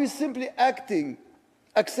 Are we simply accepting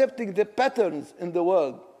the patterns in the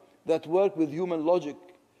world that work with human logic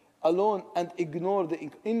alone and ignore the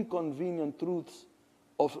inconvenient truths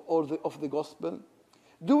of the gospel?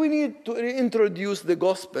 Do we need to reintroduce the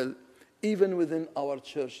gospel even within our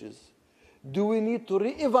churches? Do we need to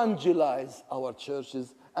re-evangelize our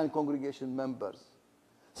churches and congregation members?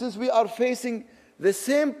 Since we are facing the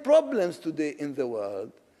same problems today in the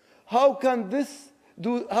world, how can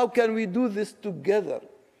we do this together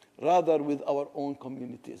rather with our own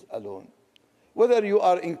communities alone? Whether you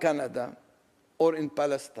are in Canada or in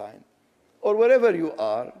Palestine or wherever you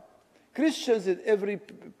are, Christians in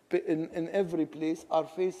every place are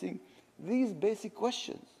facing these basic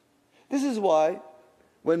questions. This is why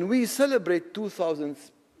when we celebrate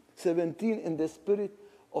 2017 in the spirit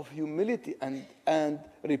of humility and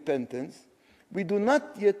repentance, we do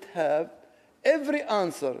not yet have every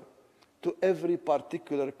answer to every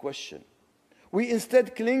particular question. We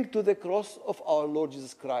instead cling to the cross of our Lord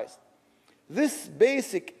Jesus Christ. This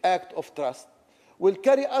basic act of trust will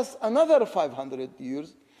carry us another 500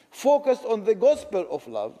 years, focused on the gospel of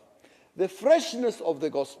love, the freshness of the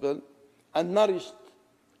gospel, and nourished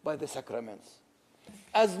by the sacraments.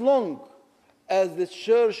 As long as the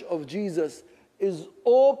Church of Jesus is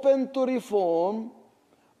open to reform,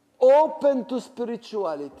 open to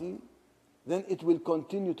spirituality, then it will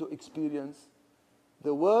continue to experience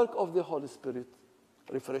the work of the Holy Spirit,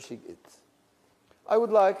 refreshing it. I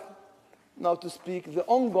would like now to speak the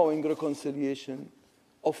ongoing reconciliation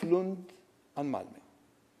of Lund and Malmö.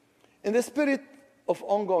 In the spirit of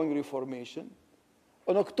ongoing reformation,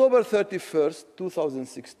 on October 31st,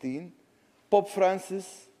 2016, Pope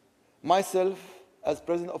Francis, myself as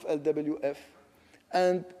president of LWF,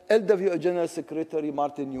 and LWF General Secretary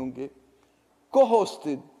Martin Junge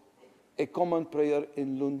co-hosted a common prayer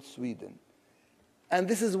in Lund, Sweden. And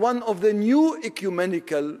this is one of the new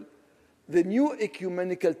ecumenical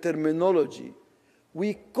terminology.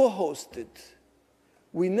 We co-hosted.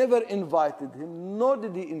 We never invited him, nor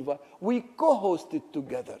did he invite. We co-hosted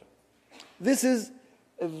together. This is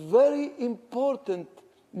a very important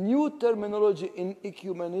new terminology in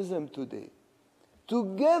ecumenism today.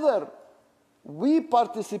 Together, we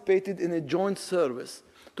participated in a joint service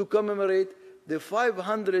to commemorate the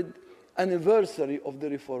 500th anniversary of the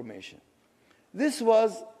Reformation. This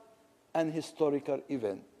was an historical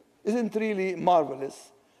event. Isn't it really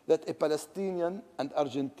marvelous that a Palestinian, an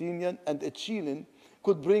Argentinian, and a Chilean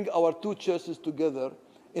could bring our two churches together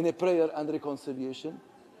in a prayer and reconciliation?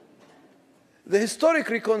 The historic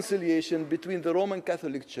reconciliation between the Roman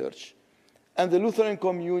Catholic Church and the Lutheran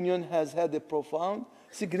Communion has had a profound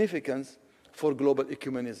significance for global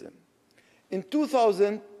ecumenism. In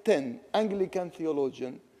 2010, Anglican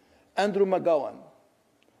theologian Andrew McGowan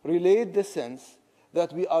relayed the sense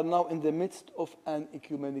that we are now in the midst of an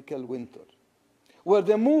ecumenical winter, where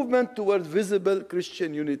the movement toward visible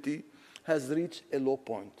Christian unity has reached a low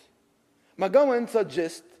point. McGowan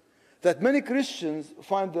suggests that many Christians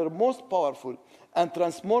find their most powerful and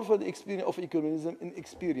transformative experience of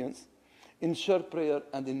ecumenism in shared prayer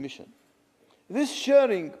and in mission. This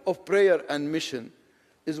sharing of prayer and mission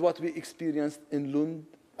is what we experienced in Lund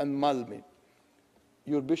and Malmö.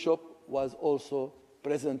 Your bishop was also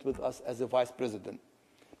present with us as a vice president.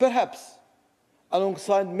 Perhaps,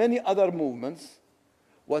 alongside many other movements,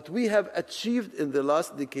 what we have achieved in the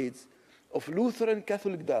last decades of Lutheran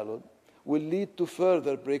Catholic dialogue will lead to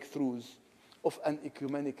further breakthroughs of an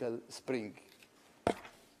ecumenical spring.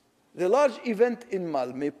 The large event in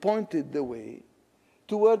Malmö pointed the way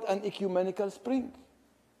toward an ecumenical spring.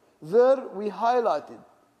 There we highlighted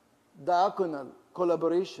diaconal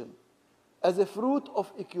collaboration as a fruit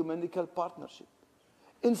of ecumenical partnership.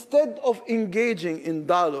 Instead of engaging in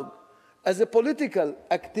dialogue as a political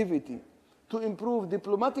activity to improve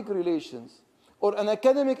diplomatic relations or an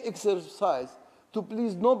academic exercise to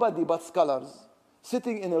please nobody but scholars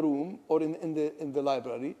sitting in a room or in the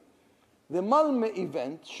library, the Malmö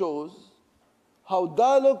event shows how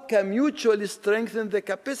dialogue can mutually strengthen the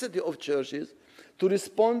capacity of churches to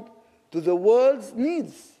respond to the world's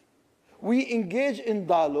needs. We engage in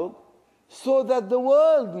dialogue so that the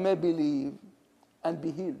world may believe and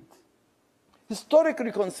be healed. Historic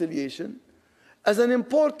reconciliation, as an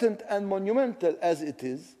important and monumental as it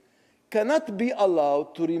is, cannot be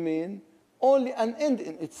allowed to remain only an end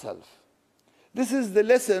in itself. This is the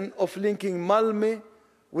lesson of linking Malmö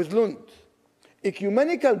with Lund.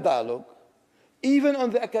 Ecumenical dialogue, even on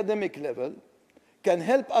the academic level, can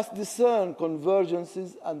help us discern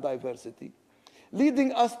convergences and diversity,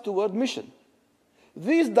 leading us toward mission.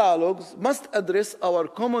 These dialogues must address our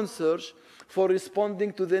common search for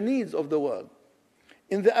responding to the needs of the world.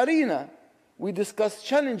 In the arena, we discuss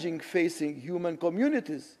challenges facing human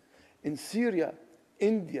communities in Syria,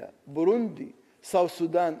 India, Burundi, South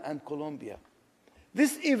Sudan, and Colombia.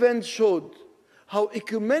 This event showed how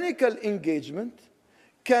ecumenical engagement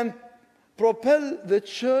can propel the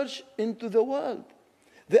church into the world.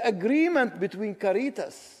 The agreement between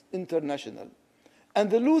Caritas International and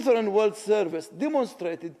the Lutheran World Service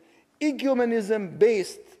demonstrated ecumenism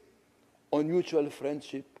based on mutual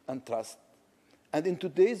friendship and trust. And in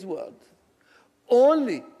today's world,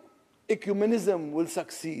 only ecumenism will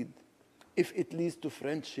succeed if it leads to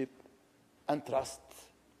friendship and trust.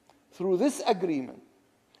 Through this agreement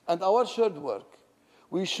and our shared work,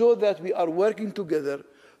 we show that we are working together,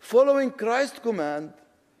 following Christ's command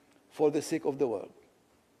for the sake of the world.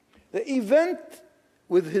 The event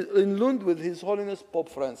in Lund with His Holiness Pope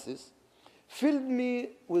Francis filled me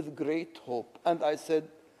with great hope, and I said,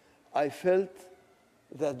 I felt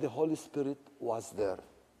that the Holy Spirit was there.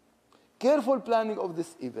 Careful planning of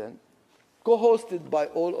this event, co-hosted by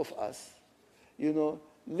all of us,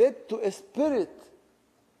 led to a spirit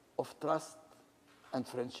of trust and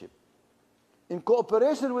friendship. In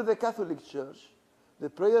cooperation with the Catholic Church, the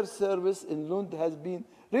prayer service in Lund has been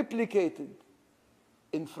replicated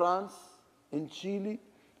in France, in Chile,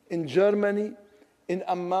 in Germany, in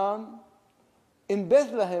Amman, in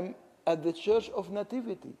Bethlehem at the Church of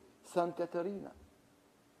Nativity, St. Caterina.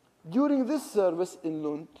 During this service in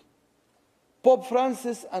Lund, Pope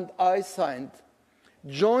Francis and I signed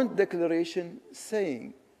joint declaration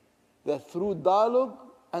saying that through dialogue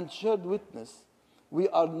and shared witness, we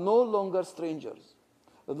are no longer strangers.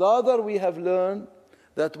 Rather, we have learned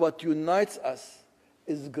that what unites us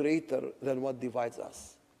is greater than what divides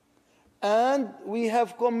us. And we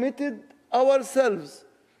have committed ourselves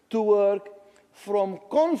to work from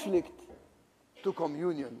conflict to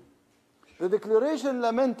communion. The declaration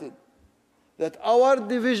lamented that our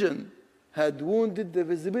division had wounded the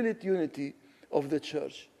visibility unity of the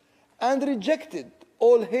church and rejected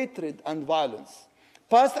all hatred and violence,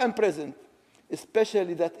 past and present,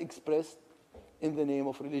 especially that expressed in the name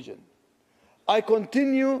of religion. I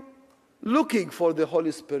continue looking for the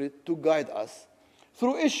Holy Spirit to guide us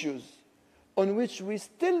through issues on which we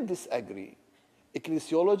still disagree: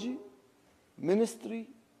 ecclesiology, ministry,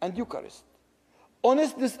 and Eucharist.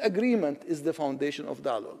 Honest disagreement is the foundation of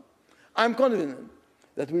dialogue. I'm confident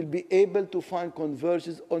that we'll be able to find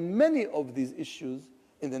convergence on many of these issues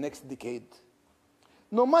in the next decade.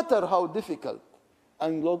 No matter how difficult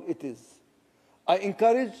and long it is, I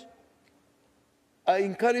encourage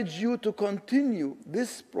you to continue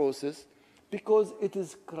this process because it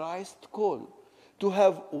is Christ's call to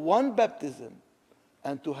have one baptism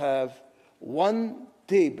and to have one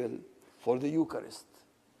table for the Eucharist.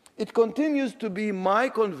 It continues to be my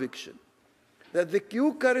conviction that the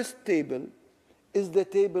Eucharist table is the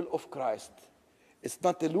table of Christ. It's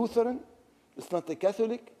not a Lutheran, it's not a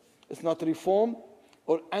Catholic, it's not Reformed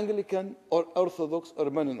or Anglican or Orthodox or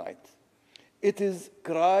Mennonite. It is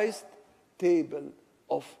Christ's table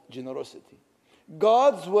of generosity.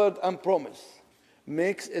 God's word and promise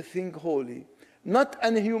makes a thing holy, not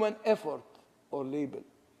an human effort or label.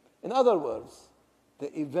 In other words,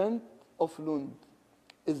 the event of Lund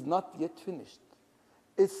is not yet finished.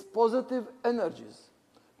 Its positive energies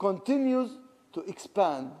continues to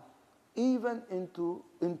expand even into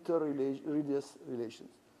interreligious relations.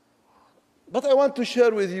 But I want to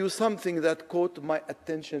share with you something that caught my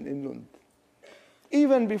attention in Lund,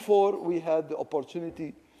 even before we had the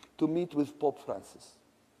opportunity to meet with Pope Francis.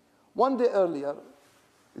 One day earlier,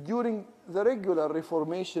 during the regular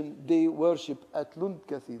Reformation Day worship at Lund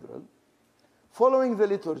Cathedral, following the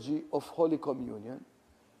liturgy of Holy Communion,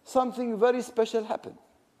 something very special happened.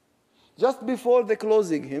 Just before the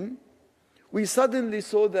closing hymn, we suddenly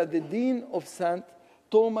saw that the Dean of St.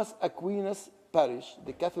 Thomas Aquinas Parish,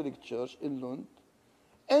 the Catholic Church in Lund,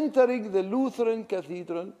 entering the Lutheran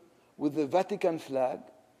Cathedral with the Vatican flag,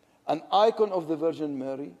 an icon of the Virgin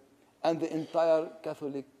Mary, and the entire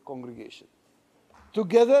Catholic congregation.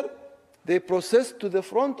 Together, they processed to the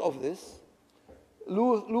front of this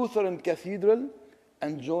Lutheran cathedral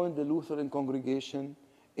and joined the Lutheran congregation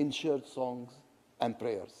in shared songs and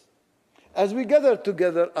prayers. As we gathered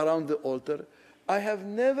together around the altar, I have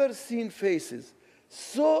never seen faces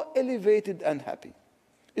so elevated and happy.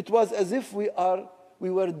 It was as if we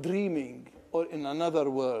were dreaming, or in another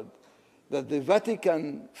world, that the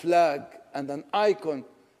Vatican flag and an icon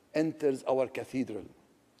enters our cathedral.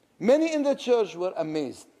 Many in the church were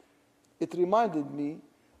amazed. It reminded me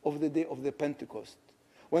of the day of the Pentecost,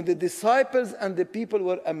 when the disciples and the people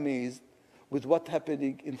were amazed with what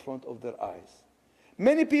happening in front of their eyes.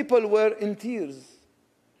 Many people were in tears.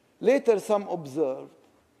 Later, some observed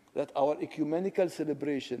that our ecumenical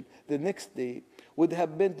celebration the next day would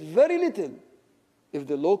have meant very little if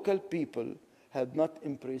the local people had not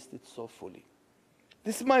embraced it so fully.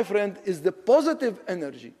 This, my friend, is the positive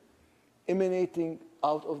energy emanating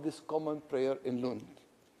out of this common prayer in Lund.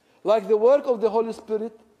 Like the work of the Holy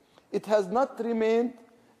Spirit, it has not remained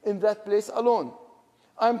in that place alone.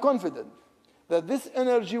 I am confident that this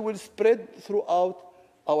energy will spread throughout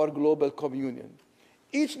our global communion.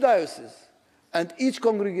 Each diocese and each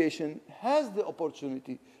congregation has the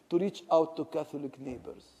opportunity to reach out to Catholic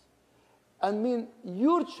neighbors. I mean,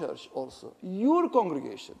 your church also, your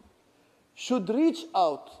congregation, should reach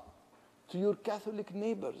out to your Catholic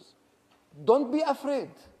neighbors. Don't be afraid.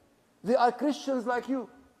 They are Christians like you.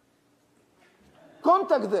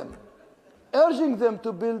 Contact them, urging them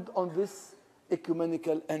to build on this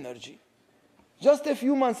ecumenical energy. Just a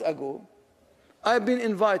few months ago, I've been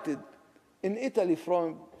invited in Italy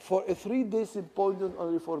for a 3-day symposium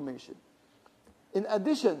on Reformation. In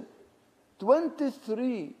addition,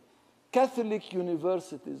 23 Catholic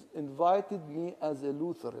universities invited me as a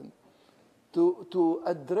Lutheran to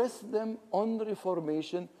address them on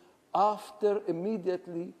Reformation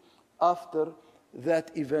immediately after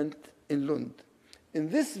that event in Lund. In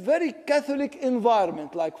this very Catholic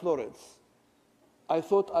environment like Florence, I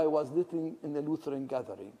thought I was sitting in a Lutheran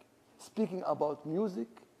gathering, speaking about music,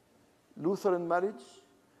 Lutheran marriage,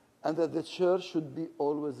 and that the church should be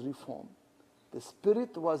always reformed. The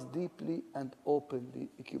spirit was deeply and openly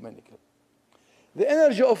ecumenical. The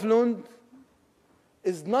energy of Lund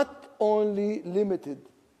is not only limited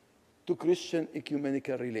to Christian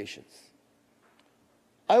ecumenical relations.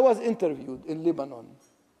 I was interviewed in Lebanon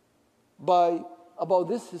about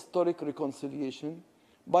this historic reconciliation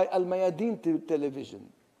by Al Mayadeen television.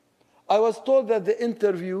 I was told that the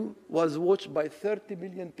interview was watched by 30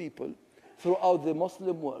 million people throughout the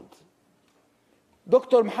Muslim world.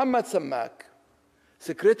 Dr. Muhammad Sammak,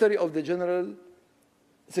 Secretary General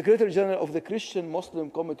of the Christian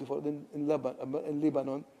Muslim Committee in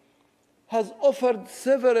Lebanon, has offered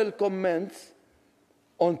several comments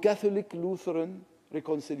on Catholic Lutheran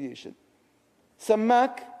reconciliation.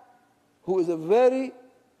 Sammak, who is a very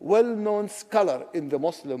well-known scholar in the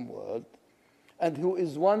Muslim world and who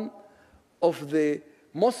is one of the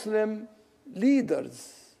Muslim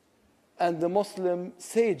leaders and the Muslim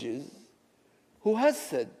sages, who has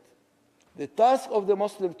said the task of the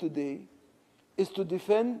Muslim today is to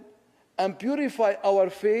defend and purify our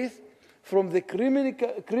faith from the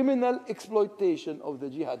criminal exploitation of the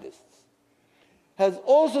jihadists, has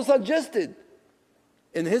also suggested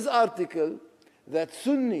in his article that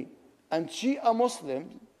Sunni and Shia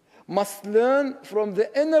Muslims must learn from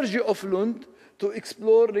the energy of Lund to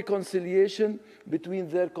explore reconciliation between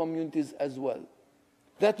their communities as well.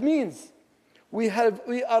 That means we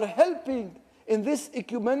are helping in this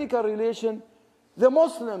ecumenical relation the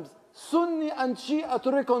Muslims, Sunni and Shia,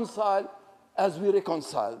 to reconcile as we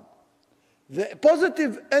reconcile. The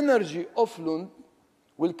positive energy of Lund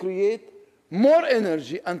will create more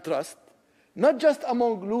energy and trust, not just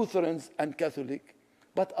among Lutherans and Catholics,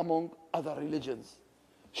 but among other religions.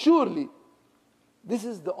 Surely, this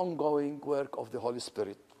is the ongoing work of the Holy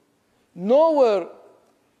Spirit. Nowhere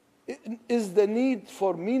is the need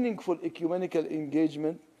for meaningful ecumenical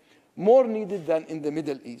engagement more needed than in the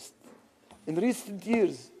Middle East. In recent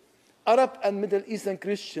years, Arab and Middle Eastern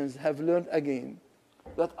Christians have learned again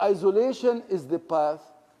that isolation is the path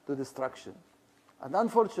to destruction. And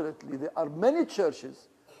unfortunately, there are many churches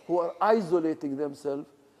who are isolating themselves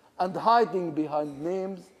and hiding behind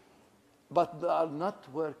names, but they are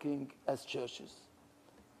not working as churches.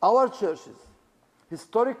 Our churches,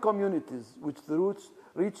 historic communities with the roots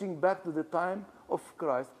reaching back to the time of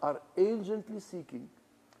Christ, are urgently seeking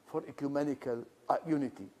for ecumenical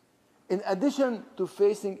unity. In addition to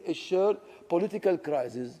facing a shared political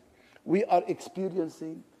crisis, we are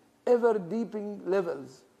experiencing ever-deepening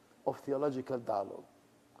levels of theological dialogue.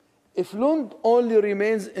 If Lund only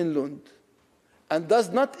remains in Lund and does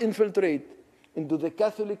not infiltrate into the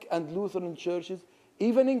Catholic and Lutheran churches,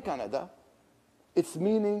 even in Canada, its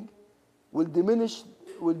meaning will diminish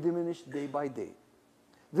day by day.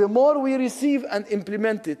 The more we receive and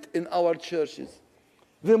implement it in our churches,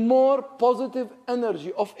 the more positive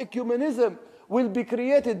energy of ecumenism will be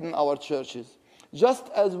created in our churches, just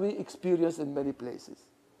as we experience in many places.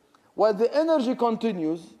 While the energy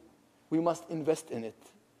continues, we must invest in it.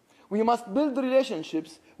 We must build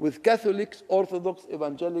relationships with Catholics, Orthodox,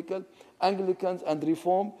 Evangelical, Anglicans, and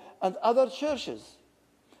Reform, and other churches.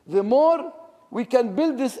 The more we can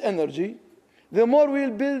build this energy, the more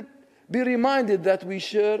we'll be reminded that we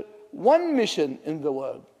share one mission in the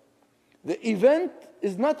world. The event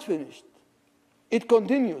is not finished. It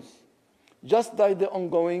continues, just like the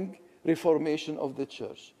ongoing reformation of the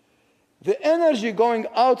church. The energy going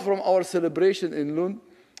out from our celebration in Lund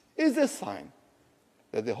is a sign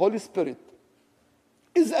that the Holy Spirit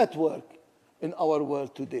is at work in our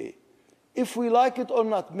world today. If we like it or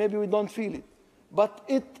not, maybe we don't feel it, but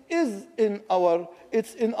it's in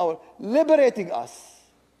our liberating us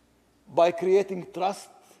by creating trust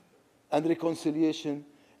and reconciliation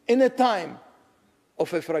in a time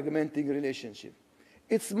of a fragmenting relationship.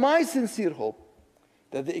 It's my sincere hope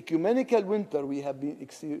that the ecumenical winter we have been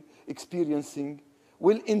experiencing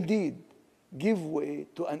will indeed give way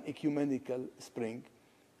to an ecumenical spring.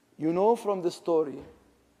 You know from the story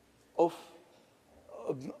of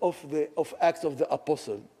Acts of the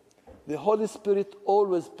Apostle, the Holy Spirit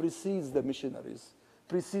always precedes the missionaries,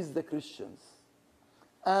 precedes the Christians.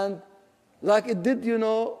 And like it did,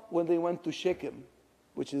 when they went to Shechem,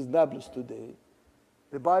 which is Nablus today,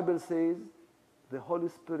 the Bible says the Holy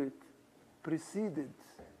Spirit preceded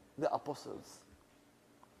the apostles.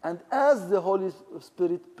 And as the Holy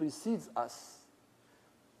Spirit precedes us,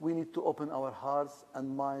 we need to open our hearts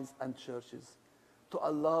and minds and churches to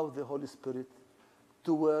allow the Holy Spirit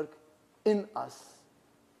to work in us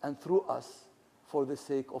and through us for the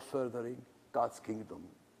sake of furthering God's kingdom.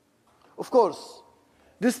 Of course,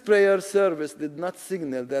 this prayer service did not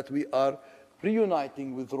signal that we are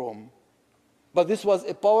reuniting with Rome, but this was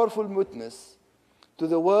a powerful witness to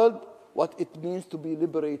the world what it means to be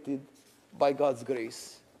liberated by God's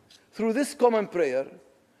grace. Through this common prayer,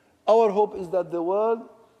 our hope is that the world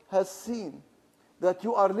has seen that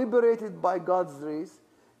you are liberated by God's grace.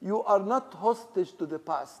 You are not hostage to the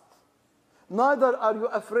past. Neither are you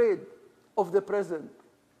afraid of the present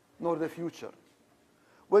nor the future.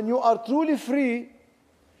 When you are truly free,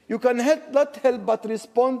 you can not help but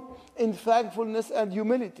respond in thankfulness and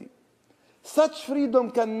humility. Such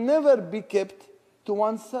freedom can never be kept to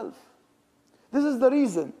oneself. This is the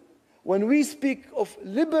reason when we speak of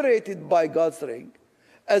liberated by God's ring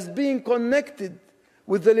as being connected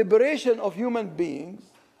with the liberation of human beings,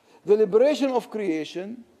 the liberation of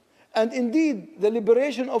creation, and indeed the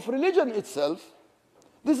liberation of religion itself,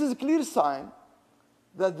 this is a clear sign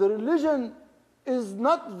that the religion is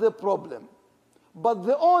not the problem, but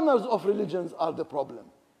the owners of religions are the problem.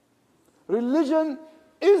 Religion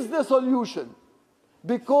is the solution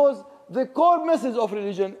because the core message of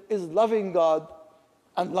religion is loving God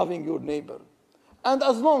and loving your neighbor. And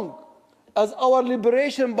as long as our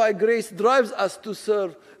liberation by grace drives us to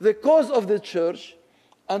serve the cause of the church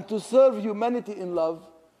and to serve humanity in love,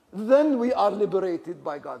 then we are liberated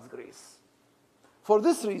by God's grace. For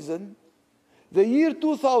this reason, the year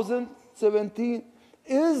 2017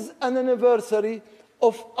 is an anniversary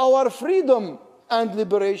of our freedom and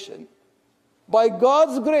liberation. By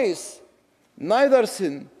God's grace, neither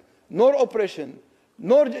sin, nor oppression,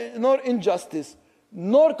 nor injustice,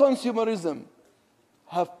 nor consumerism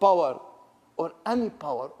have power or any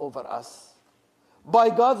power over us. By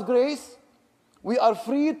God's grace, we are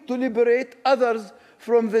free to liberate others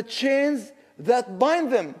from the chains that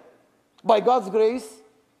bind them. By God's grace,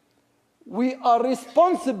 we are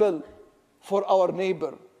responsible for our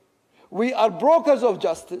neighbor. We are brokers of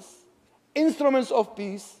justice, instruments of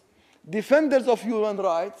peace, defenders of human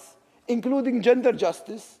rights, including gender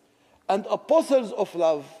justice, and apostles of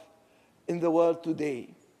love in the world today.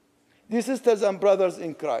 Dear sisters and brothers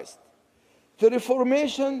in Christ, the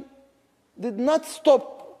Reformation did not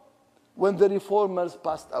stop when the reformers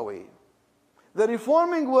passed away. The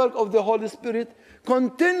reforming work of the Holy Spirit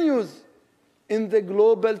continues in the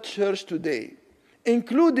global church today,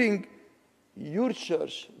 including your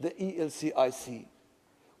church, the ELCIC.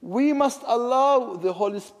 We must allow the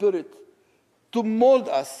Holy Spirit to mold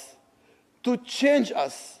us, to change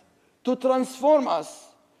us, to transform us,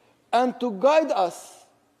 and to guide us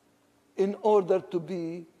in order to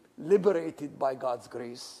be liberated by God's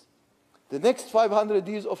grace. The next 500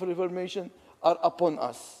 years of Reformation are upon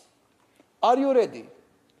us. Are you ready?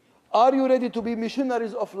 Are you ready to be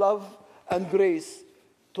missionaries of love and grace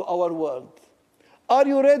to our world? Are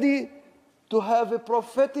you ready to have a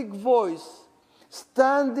prophetic voice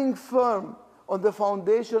standing firm on the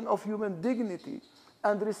foundation of human dignity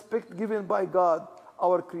and respect given by God,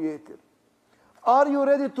 our Creator? Are you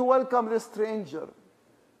ready to welcome the stranger,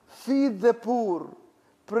 feed the poor,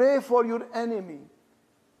 pray for your enemy,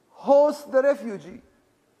 host the refugee,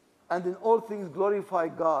 and in all things glorify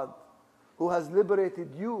God, who has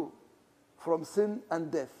liberated you from sin and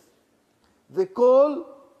death? The call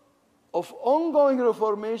of ongoing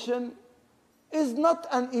reformation is not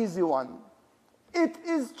an easy one. It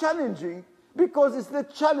is challenging because it's the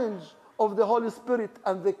challenge of the Holy Spirit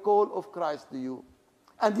and the call of Christ to you.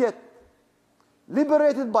 And yet,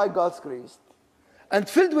 liberated by God's grace and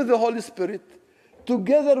filled with the Holy Spirit,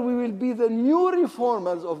 together we will be the new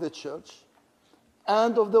reformers of the church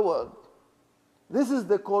and of the world. This is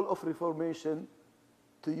the call of reformation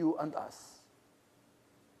to you and us.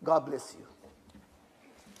 God bless you.